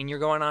accomplish? I mean, you're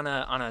going on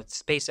a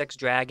SpaceX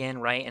Dragon,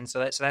 right? And so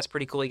that's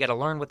pretty cool. You got to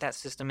learn what that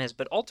system is,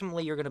 but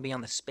ultimately you're going to be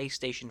on the space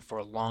station for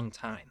a long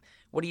time.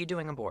 What are you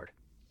doing on board?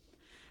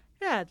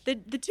 Yeah, the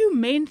 2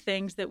 main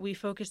things that we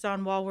focus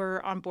on while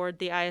we're on board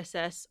the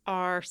ISS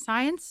are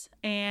science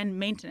and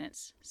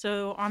maintenance.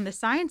 So on the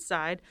science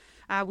side,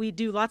 we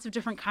do lots of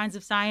different kinds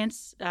of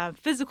science,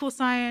 physical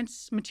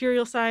science,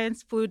 material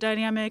science, fluid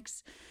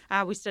dynamics.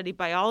 We study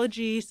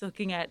biology, so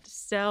looking at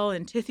cell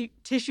and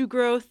tissue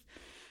growth.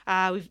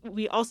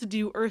 We also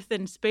do earth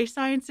and space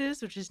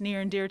sciences, which is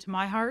near and dear to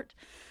my heart,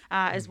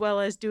 as well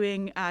as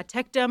doing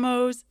tech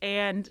demos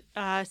and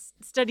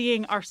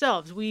studying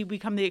ourselves. We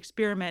become the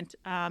experiment,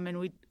 and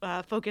we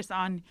focus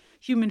on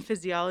human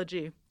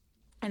physiology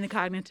and the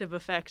cognitive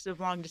effects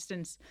of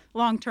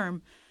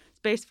long-term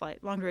spaceflight,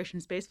 long-duration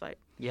spaceflight.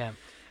 Yeah.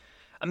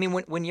 I mean,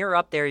 when you're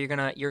up there, you're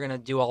gonna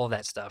do all of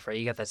that stuff, right?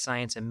 You got that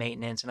science and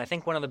maintenance, and I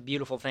think one of the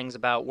beautiful things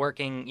about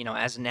working,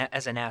 as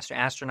an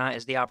astronaut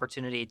is the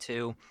opportunity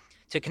to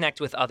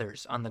connect with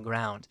others on the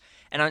ground.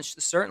 And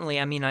certainly,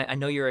 I mean, I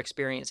know you're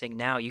experiencing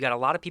now. You got a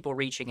lot of people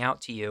reaching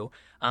out to you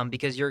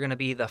because you're going to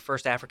be the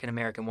first African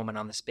American woman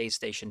on the space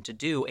station to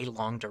do a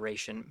long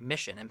duration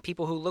mission, and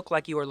people who look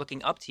like you are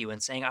looking up to you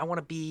and saying, "I want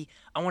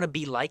to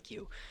be like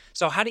you."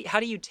 So how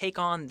do you take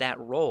on that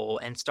role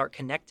and start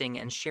connecting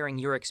and sharing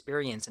your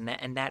experience in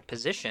that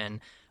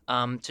position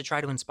to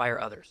try to inspire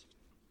others?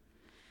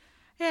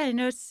 Yeah,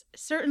 it's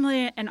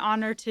certainly an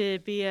honor to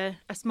be a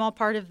small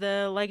part of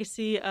the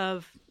legacy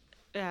of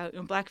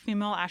Black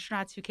female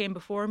astronauts who came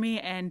before me.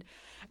 And,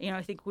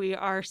 I think we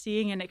are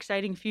seeing an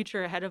exciting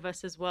future ahead of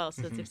us as well.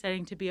 So It's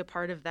exciting to be a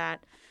part of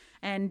that.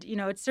 And,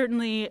 it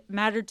certainly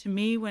mattered to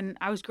me when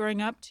I was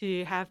growing up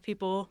to have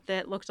people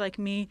that looked like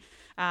me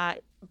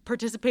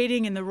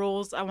participating in the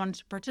roles I wanted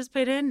to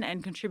participate in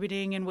and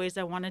contributing in ways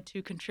I wanted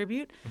to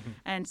contribute.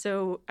 And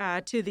so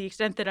to the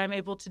extent that I'm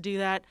able to do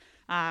that,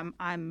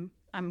 I'm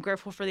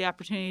grateful for the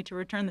opportunity to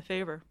return the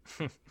favor.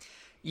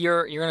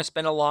 You're going to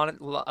spend a lot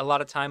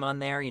of time on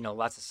there,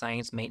 lots of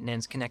science,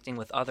 maintenance, connecting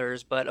with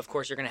others, but of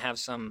course you're going to have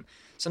some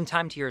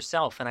time to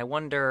yourself. And I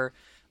wonder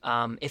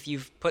if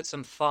you've put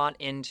some thought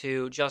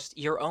into just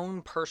your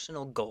own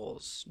personal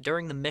goals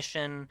during the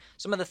mission,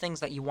 some of the things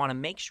that you want to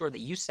make sure that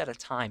you set a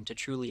time to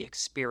truly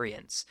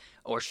experience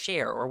or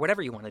share or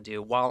whatever you want to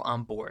do while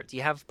on board. Do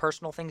you have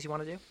personal things you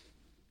want to do?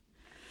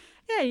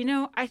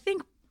 Yeah, I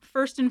think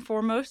first and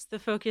foremost, the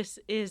focus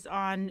is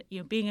on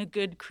being a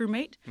good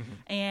crewmate,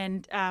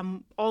 and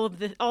all of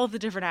the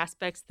different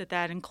aspects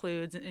that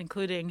includes,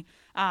 including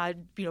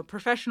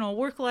professional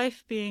work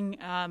life, being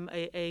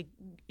a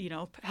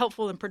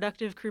helpful and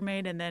productive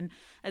crewmate, and then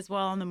as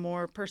well on the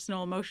more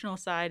personal emotional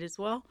side as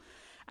well.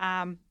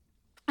 And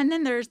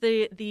then there's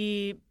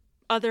the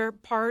other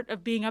part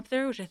of being up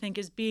there, which I think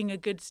is being a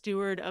good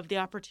steward of the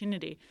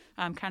opportunity.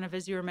 Kind of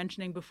as you were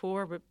mentioning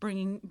before, but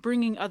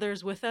bringing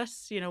others with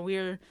us.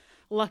 We're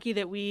lucky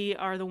that we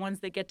are the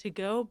ones that get to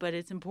go, but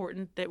it's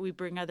important that we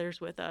bring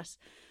others with us.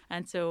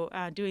 And so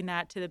doing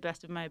that to the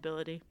best of my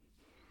ability.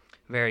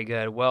 Very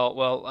good.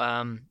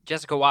 Well,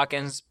 Jessica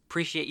Watkins,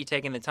 appreciate you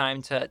taking the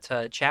time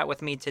to chat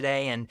with me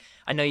today. And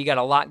I know you got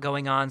a lot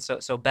going on,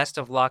 so best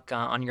of luck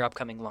on your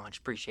upcoming launch.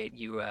 Appreciate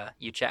you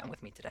chatting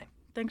with me today.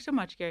 Thanks so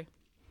much, Gary.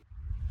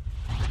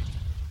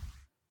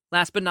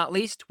 Last but not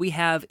least, we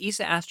have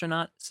ESA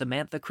astronaut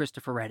Samantha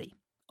Cristoforetti,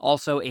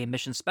 also a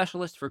mission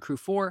specialist for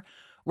Crew-4,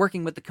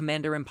 working with the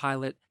commander and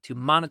pilot to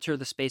monitor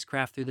the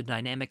spacecraft through the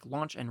dynamic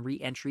launch and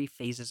re-entry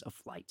phases of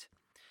flight.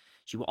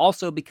 She will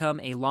also become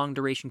a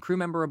long-duration crew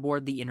member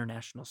aboard the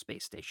International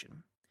Space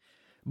Station.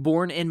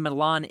 Born in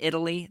Milan,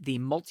 Italy, the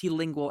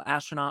multilingual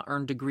astronaut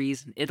earned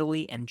degrees in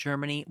Italy and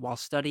Germany while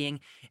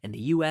studying in the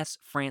US,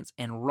 France,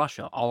 and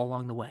Russia all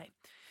along the way.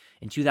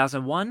 In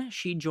 2001,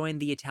 she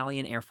joined the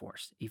Italian Air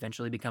Force,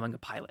 eventually becoming a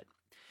pilot.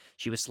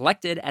 She was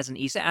selected as an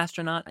ESA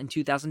astronaut in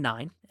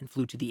 2009 and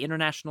flew to the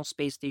International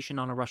Space Station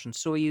on a Russian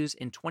Soyuz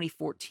in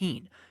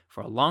 2014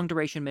 for a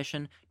long-duration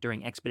mission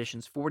during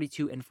Expeditions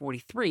 42 and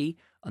 43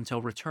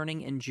 until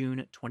returning in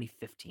June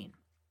 2015.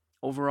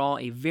 Overall,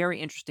 a very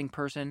interesting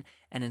person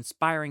and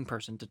inspiring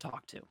person to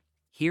talk to.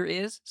 Here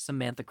is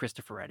Samantha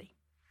Cristoforetti.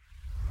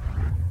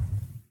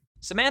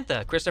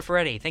 Samantha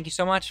Cristoforetti, thank you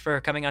so much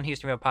for coming on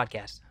Houston Real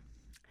Podcast.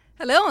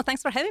 Hello,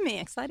 thanks for having me.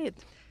 Excited.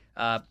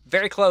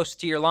 Very close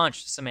to your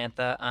launch,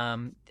 Samantha,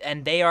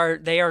 and they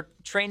are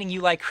training you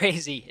like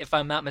crazy, if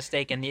I'm not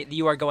mistaken.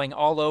 You are going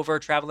all over,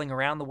 traveling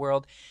around the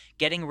world,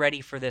 getting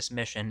ready for this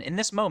mission. In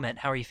this moment,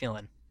 how are you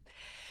feeling?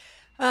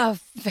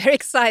 Very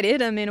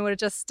excited. I mean, we're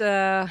just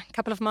a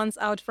couple of months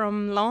out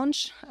from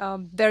launch.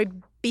 Very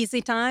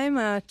busy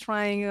time,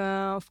 trying,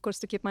 of course,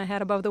 to keep my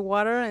head above the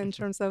water in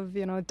terms of,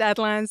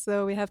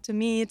 deadlines we have to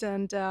meet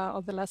and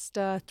all the last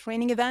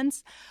training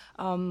events.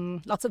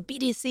 Lots of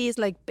BDCs,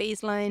 like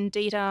baseline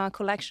data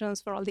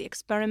collections for all the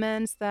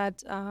experiments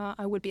that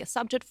I will be a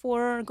subject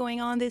for going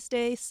on these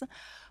days.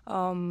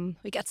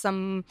 We get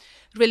some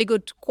really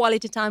good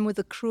quality time with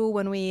the crew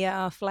when we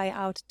fly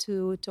out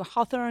to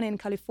Hawthorne in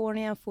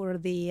California for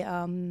the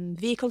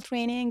vehicle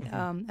training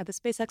at the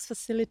SpaceX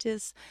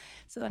facilities.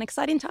 So an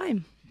exciting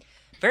time.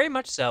 Very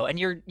much so, and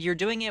you're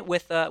doing it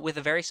with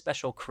a very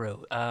special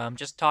crew.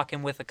 Just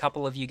talking with a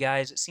couple of you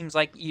guys, it seems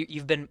like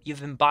you've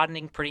been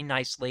bonding pretty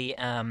nicely.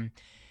 Well,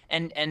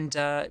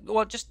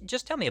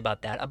 just tell me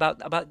about that,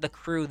 about the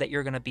crew that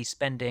you're going to be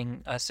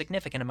spending a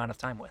significant amount of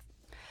time with.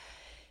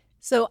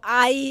 So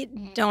I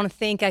don't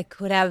think I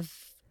could have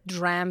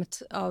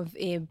dreamt of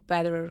a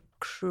better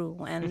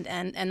crew, and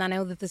I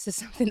know that this is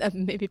something that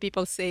maybe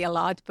people say a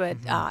lot, but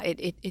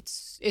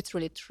it's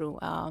really true.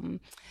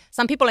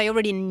 Some people I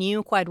already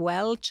knew quite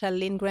well. Chell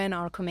Lindgren,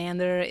 our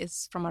commander,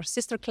 is from our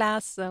sister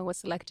class, was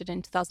selected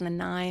in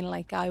 2009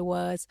 like I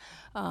was,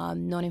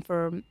 known him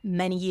for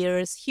many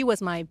years. He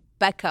was my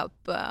backup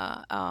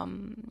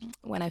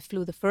when I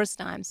flew the first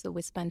time, so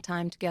we spent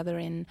time together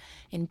in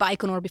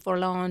Baikonur before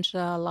launch,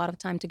 a lot of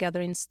time together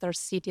in Star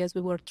City as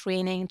we were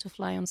training to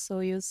fly on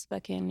Soyuz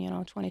back in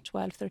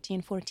 2012,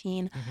 13, 14.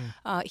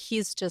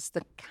 He's just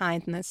the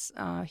kindness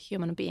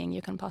human being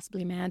you can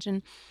possibly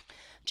imagine.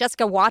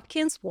 Jessica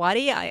Watkins,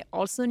 Waddy, I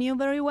also knew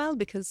very well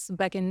because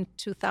back in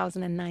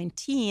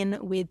 2019,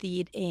 we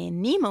did a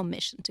NEMO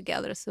mission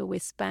together. So we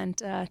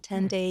spent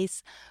 10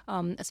 days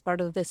as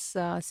part of this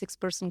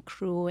 6-person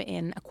crew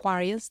in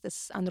Aquarius,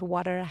 this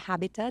underwater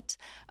habitat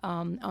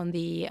on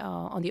the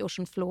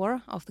ocean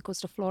floor of the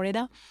coast of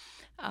Florida.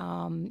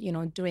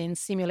 Doing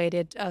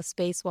simulated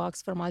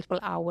spacewalks for multiple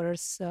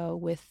hours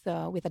with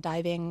a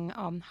diving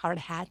hard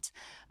hat.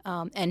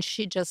 And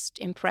she just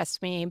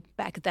impressed me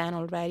back then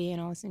already,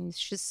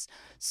 she's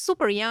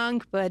super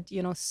young, but,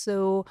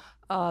 so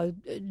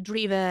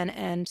driven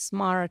and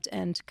smart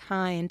and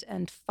kind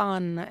and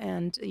fun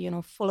and,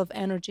 full of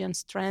energy and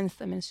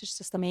strength. I mean, she's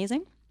just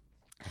amazing.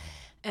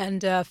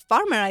 And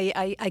Farmer,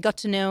 I got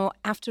to know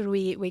after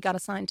we got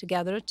assigned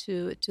together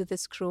to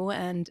this crew.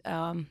 And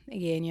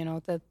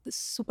again, the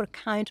super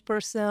kind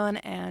person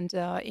and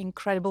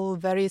incredible,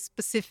 very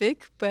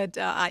specific, but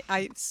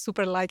I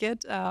super like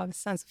it,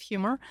 sense of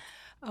humor.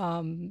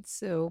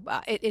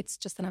 It's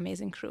just an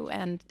amazing crew.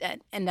 And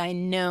I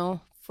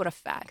know for a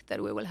fact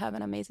that we will have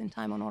an amazing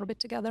time on orbit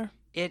together.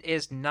 It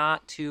is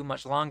not too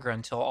much longer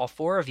until all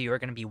four of you are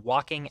going to be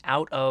walking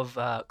out of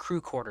crew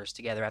quarters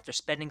together after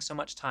spending so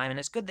much time. And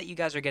it's good that you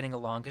guys are getting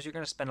along because you're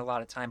going to spend a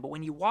lot of time. But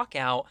when you walk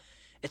out,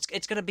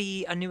 it's going to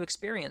be a new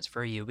experience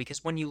for you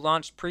because when you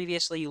launched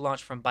previously, you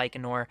launched from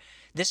Baikonur.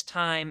 This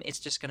time, it's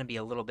just going to be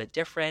a little bit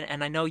different.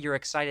 And I know you're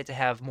excited to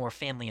have more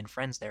family and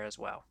friends there as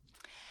well.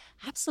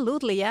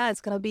 Absolutely, yeah. It's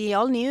going to be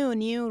all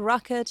new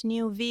rocket,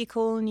 new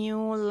vehicle,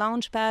 new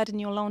launch pad,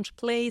 new launch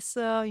place,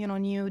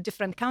 new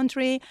different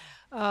country.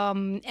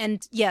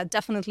 And yeah,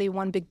 definitely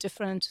one big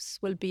difference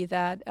will be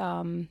that,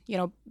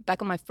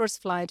 back on my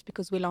first flight,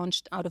 because we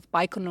launched out of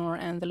Baikonur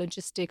and the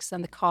logistics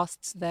and the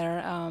costs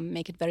there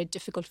make it very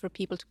difficult for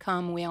people to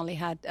come. We only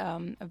had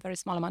a very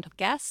small amount of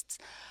guests.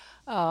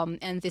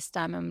 And this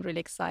time I'm really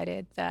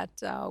excited that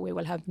we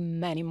will have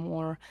many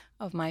more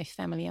of my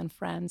family and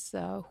friends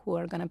who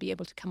are going to be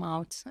able to come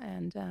out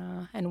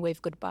and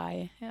wave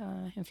goodbye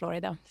in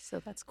Florida. So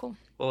that's cool.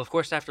 Well, of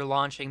course, after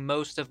launching,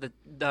 most of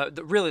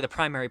the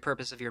primary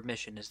purpose of your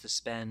mission is to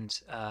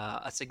spend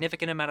a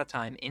significant amount of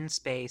time in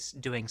space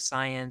doing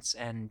science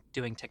and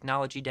doing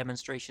technology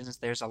demonstrations.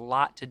 There's a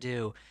lot to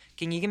do.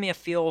 Can you give me a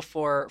feel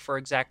for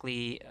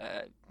exactly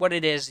what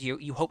it is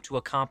you hope to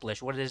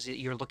accomplish, what it is that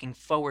you're looking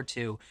forward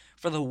to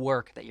for the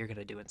work that you're going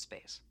to do in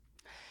space?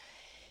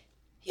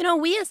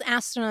 We as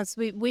astronauts,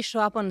 we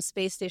show up on the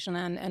space station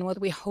and what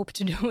we hope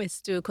to do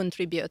is to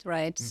contribute,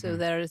 right? Mm-hmm. So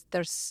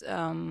there's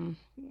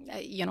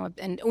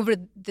and over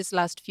this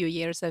last few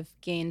years, I've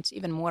gained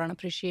even more an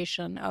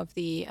appreciation of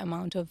the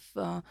amount of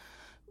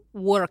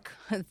work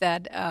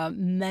that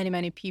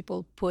many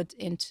people put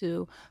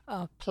into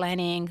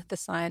planning the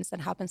science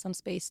that happens on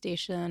space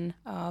station,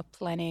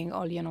 planning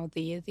all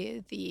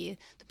the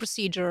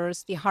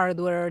procedures, the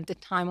hardware, the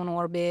time on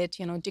orbit,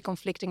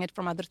 deconflicting it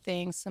from other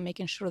things, so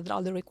making sure that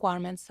all the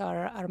requirements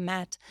are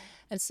met.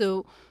 And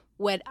so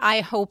what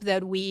I hope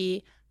that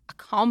we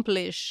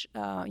accomplish,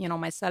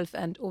 myself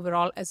and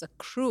overall as a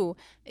crew,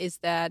 is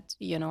that,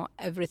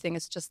 everything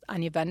is just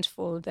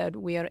uneventful, that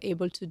we are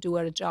able to do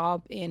our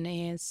job in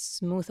as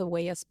smooth a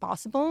way as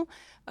possible,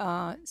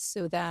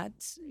 so that,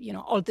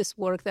 all this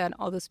work that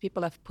all those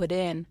people have put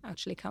in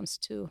actually comes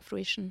to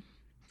fruition.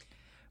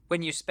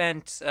 When you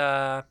spent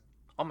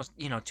almost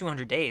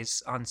 200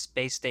 days on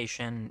space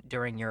station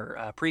during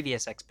your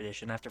previous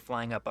expedition after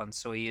flying up on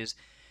Soyuz,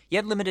 you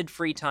had limited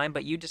free time,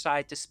 but you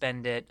decided to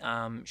spend it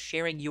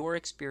sharing your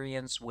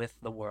experience with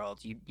the world.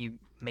 You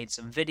made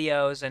some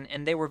videos,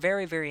 and they were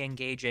very, very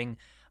engaging.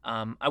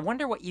 I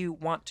wonder what you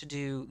want to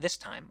do this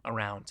time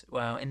around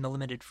in the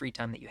limited free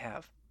time that you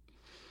have.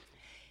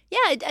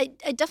 Yeah,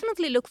 I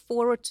definitely look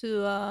forward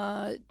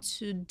to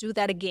do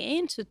that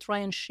again, to try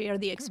and share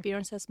the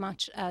experience as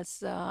much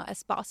as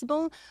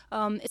possible.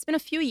 It's been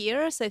a few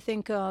years. I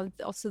think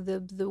also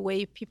the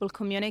way people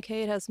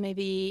communicate has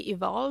maybe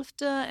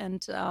evolved,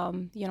 and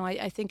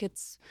I think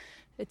it's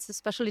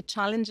especially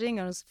challenging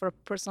as for a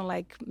person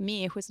like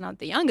me, who's not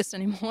the youngest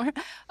anymore,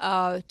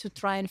 to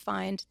try and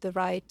find the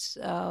right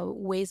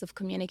ways of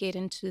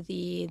communicating to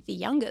the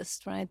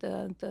youngest, right?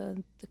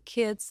 The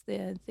kids,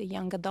 the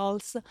young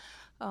adults.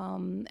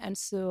 And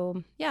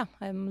so, yeah,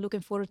 I'm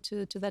looking forward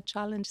to that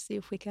challenge, see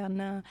if we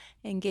can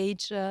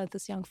engage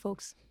those young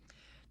folks.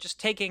 Just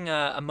taking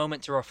a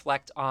moment to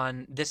reflect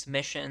on this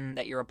mission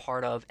that you're a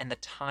part of and the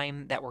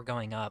time that we're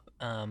going up.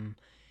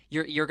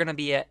 You're going to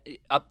be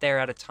up there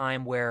at a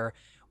time where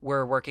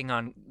we're working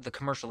on the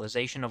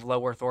commercialization of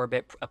low Earth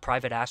orbit.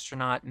 Private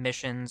astronaut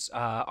missions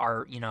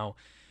are,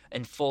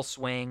 in full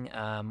swing.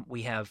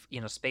 We have,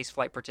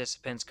 spaceflight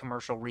participants,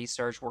 commercial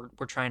research.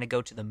 We're trying to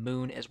go to the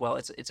moon as well.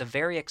 It's a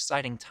very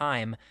exciting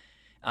time.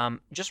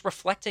 Just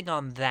reflecting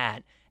on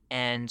that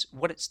and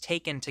what it's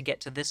taken to get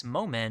to this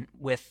moment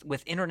with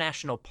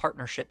international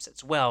partnerships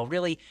as well.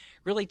 Really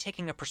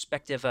taking a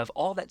perspective of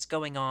all that's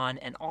going on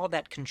and all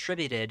that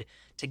contributed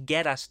to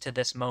get us to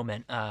this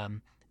moment,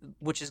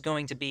 which is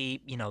going to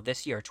be,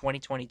 this year,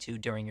 2022,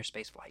 during your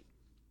spaceflight.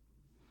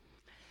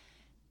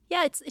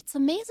 Yeah, it's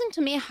amazing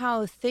to me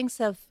how things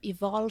have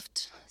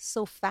evolved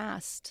so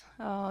fast.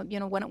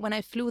 When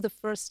I flew the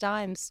first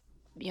times,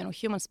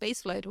 human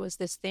spaceflight was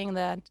this thing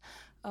that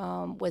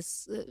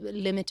was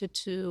limited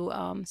to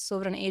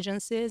sovereign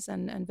agencies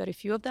and very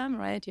few of them,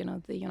 right?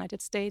 The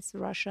United States,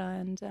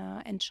 Russia,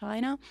 and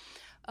China.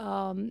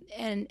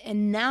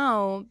 And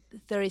now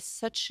there is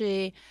such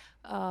a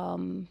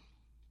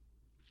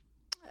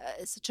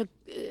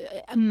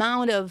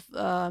amount of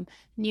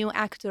new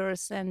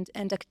actors and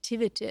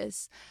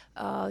activities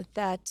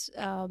that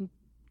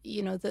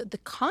the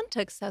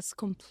context has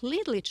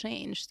completely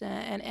changed.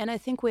 And I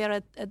think we are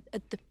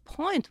at the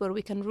point where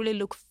we can really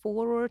look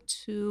forward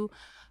to,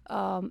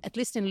 at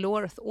least in low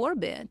Earth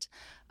orbit,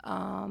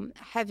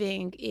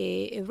 having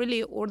a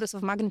really orders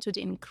of magnitude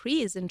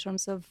increase in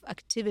terms of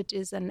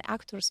activities and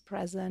actors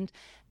present.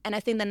 And I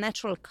think the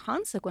natural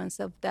consequence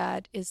of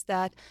that is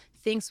that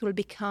things will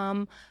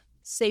become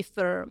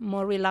safer,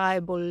 more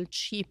reliable,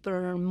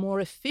 cheaper, more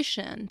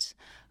efficient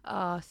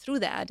through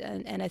that.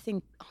 And I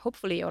think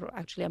hopefully, or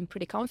actually I'm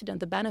pretty confident,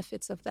 the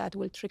benefits of that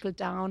will trickle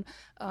down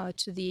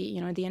to the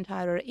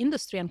entire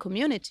industry and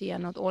community,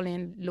 and not only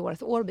in low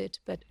Earth orbit,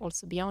 but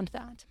also beyond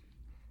that.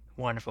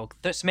 Wonderful.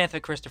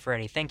 Samantha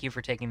Cristoforetti, thank you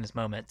for taking this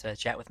moment to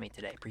chat with me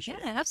today. Appreciate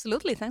it. Yeah,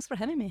 absolutely. Thanks for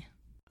having me.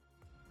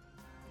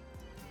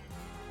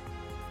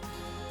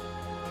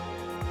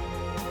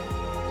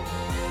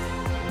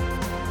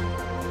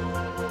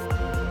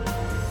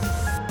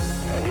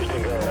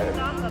 Houston, go ahead.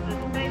 Stop of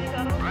the space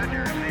shuttle.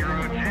 Roger,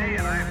 0J,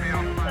 and I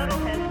feel fine. Shuttle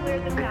has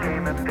cleared the tower.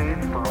 Became a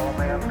peace for all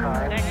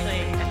mankind.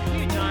 Actually, a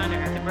huge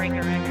honor to break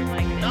a record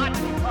like this. Not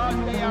because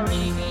they are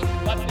easy,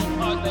 but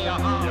because they are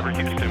hard.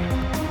 Houston,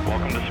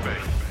 welcome to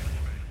space.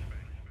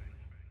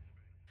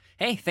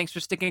 Hey, thanks for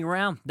sticking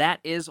around.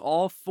 That is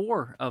all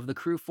 4 of the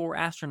Crew-4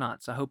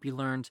 astronauts. I hope you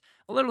learned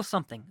a little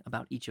something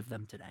about each of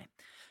them today.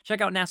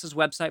 Check out NASA's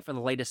website for the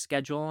latest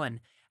schedule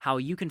and how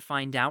you can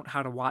find out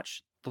how to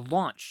watch the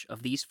launch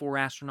of these 4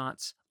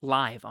 astronauts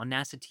live on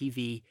NASA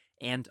TV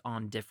and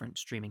on different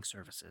streaming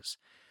services.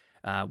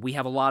 We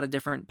have a lot of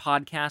different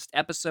podcast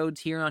episodes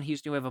here on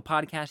Houston We Have a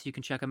Podcast. You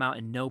can check them out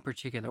in no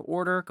particular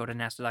order. Go to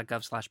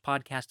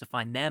nasa.gov/podcast to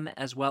find them,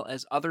 as well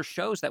as other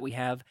shows that we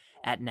have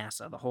at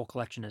NASA. The whole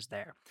collection is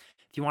there.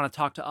 If you want to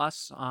talk to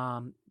us,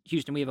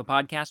 Houston We Have a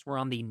Podcast, we're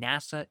on the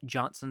NASA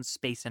Johnson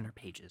Space Center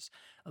pages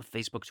of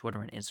Facebook,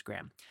 Twitter, and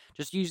Instagram.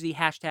 Just use the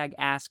hashtag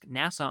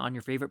AskNASA on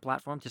your favorite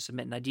platform to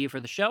submit an idea for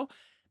the show.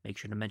 Make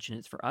sure to mention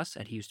it's for us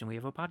at Houston We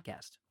Have a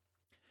Podcast.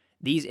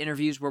 These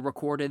interviews were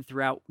recorded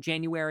throughout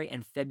January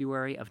and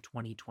February of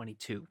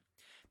 2022.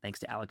 Thanks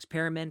to Alex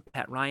Perriman,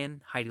 Pat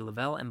Ryan, Heidi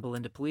Lavelle, and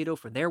Belinda Polito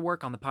for their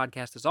work on the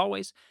podcast as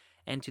always,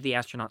 and to the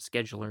astronaut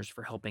schedulers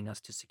for helping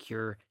us to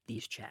secure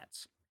these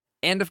chats.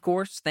 And of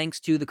course, thanks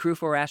to the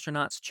Crew-4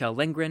 astronauts Kjell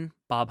Lindgren,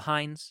 Bob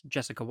Hines,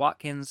 Jessica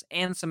Watkins,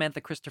 and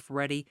Samantha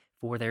Cristoforetti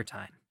for their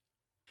time.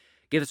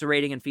 Give us a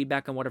rating and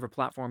feedback on whatever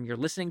platform you're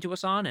listening to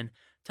us on, and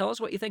tell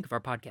us what you think of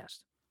our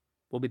podcast.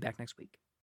 We'll be back next week.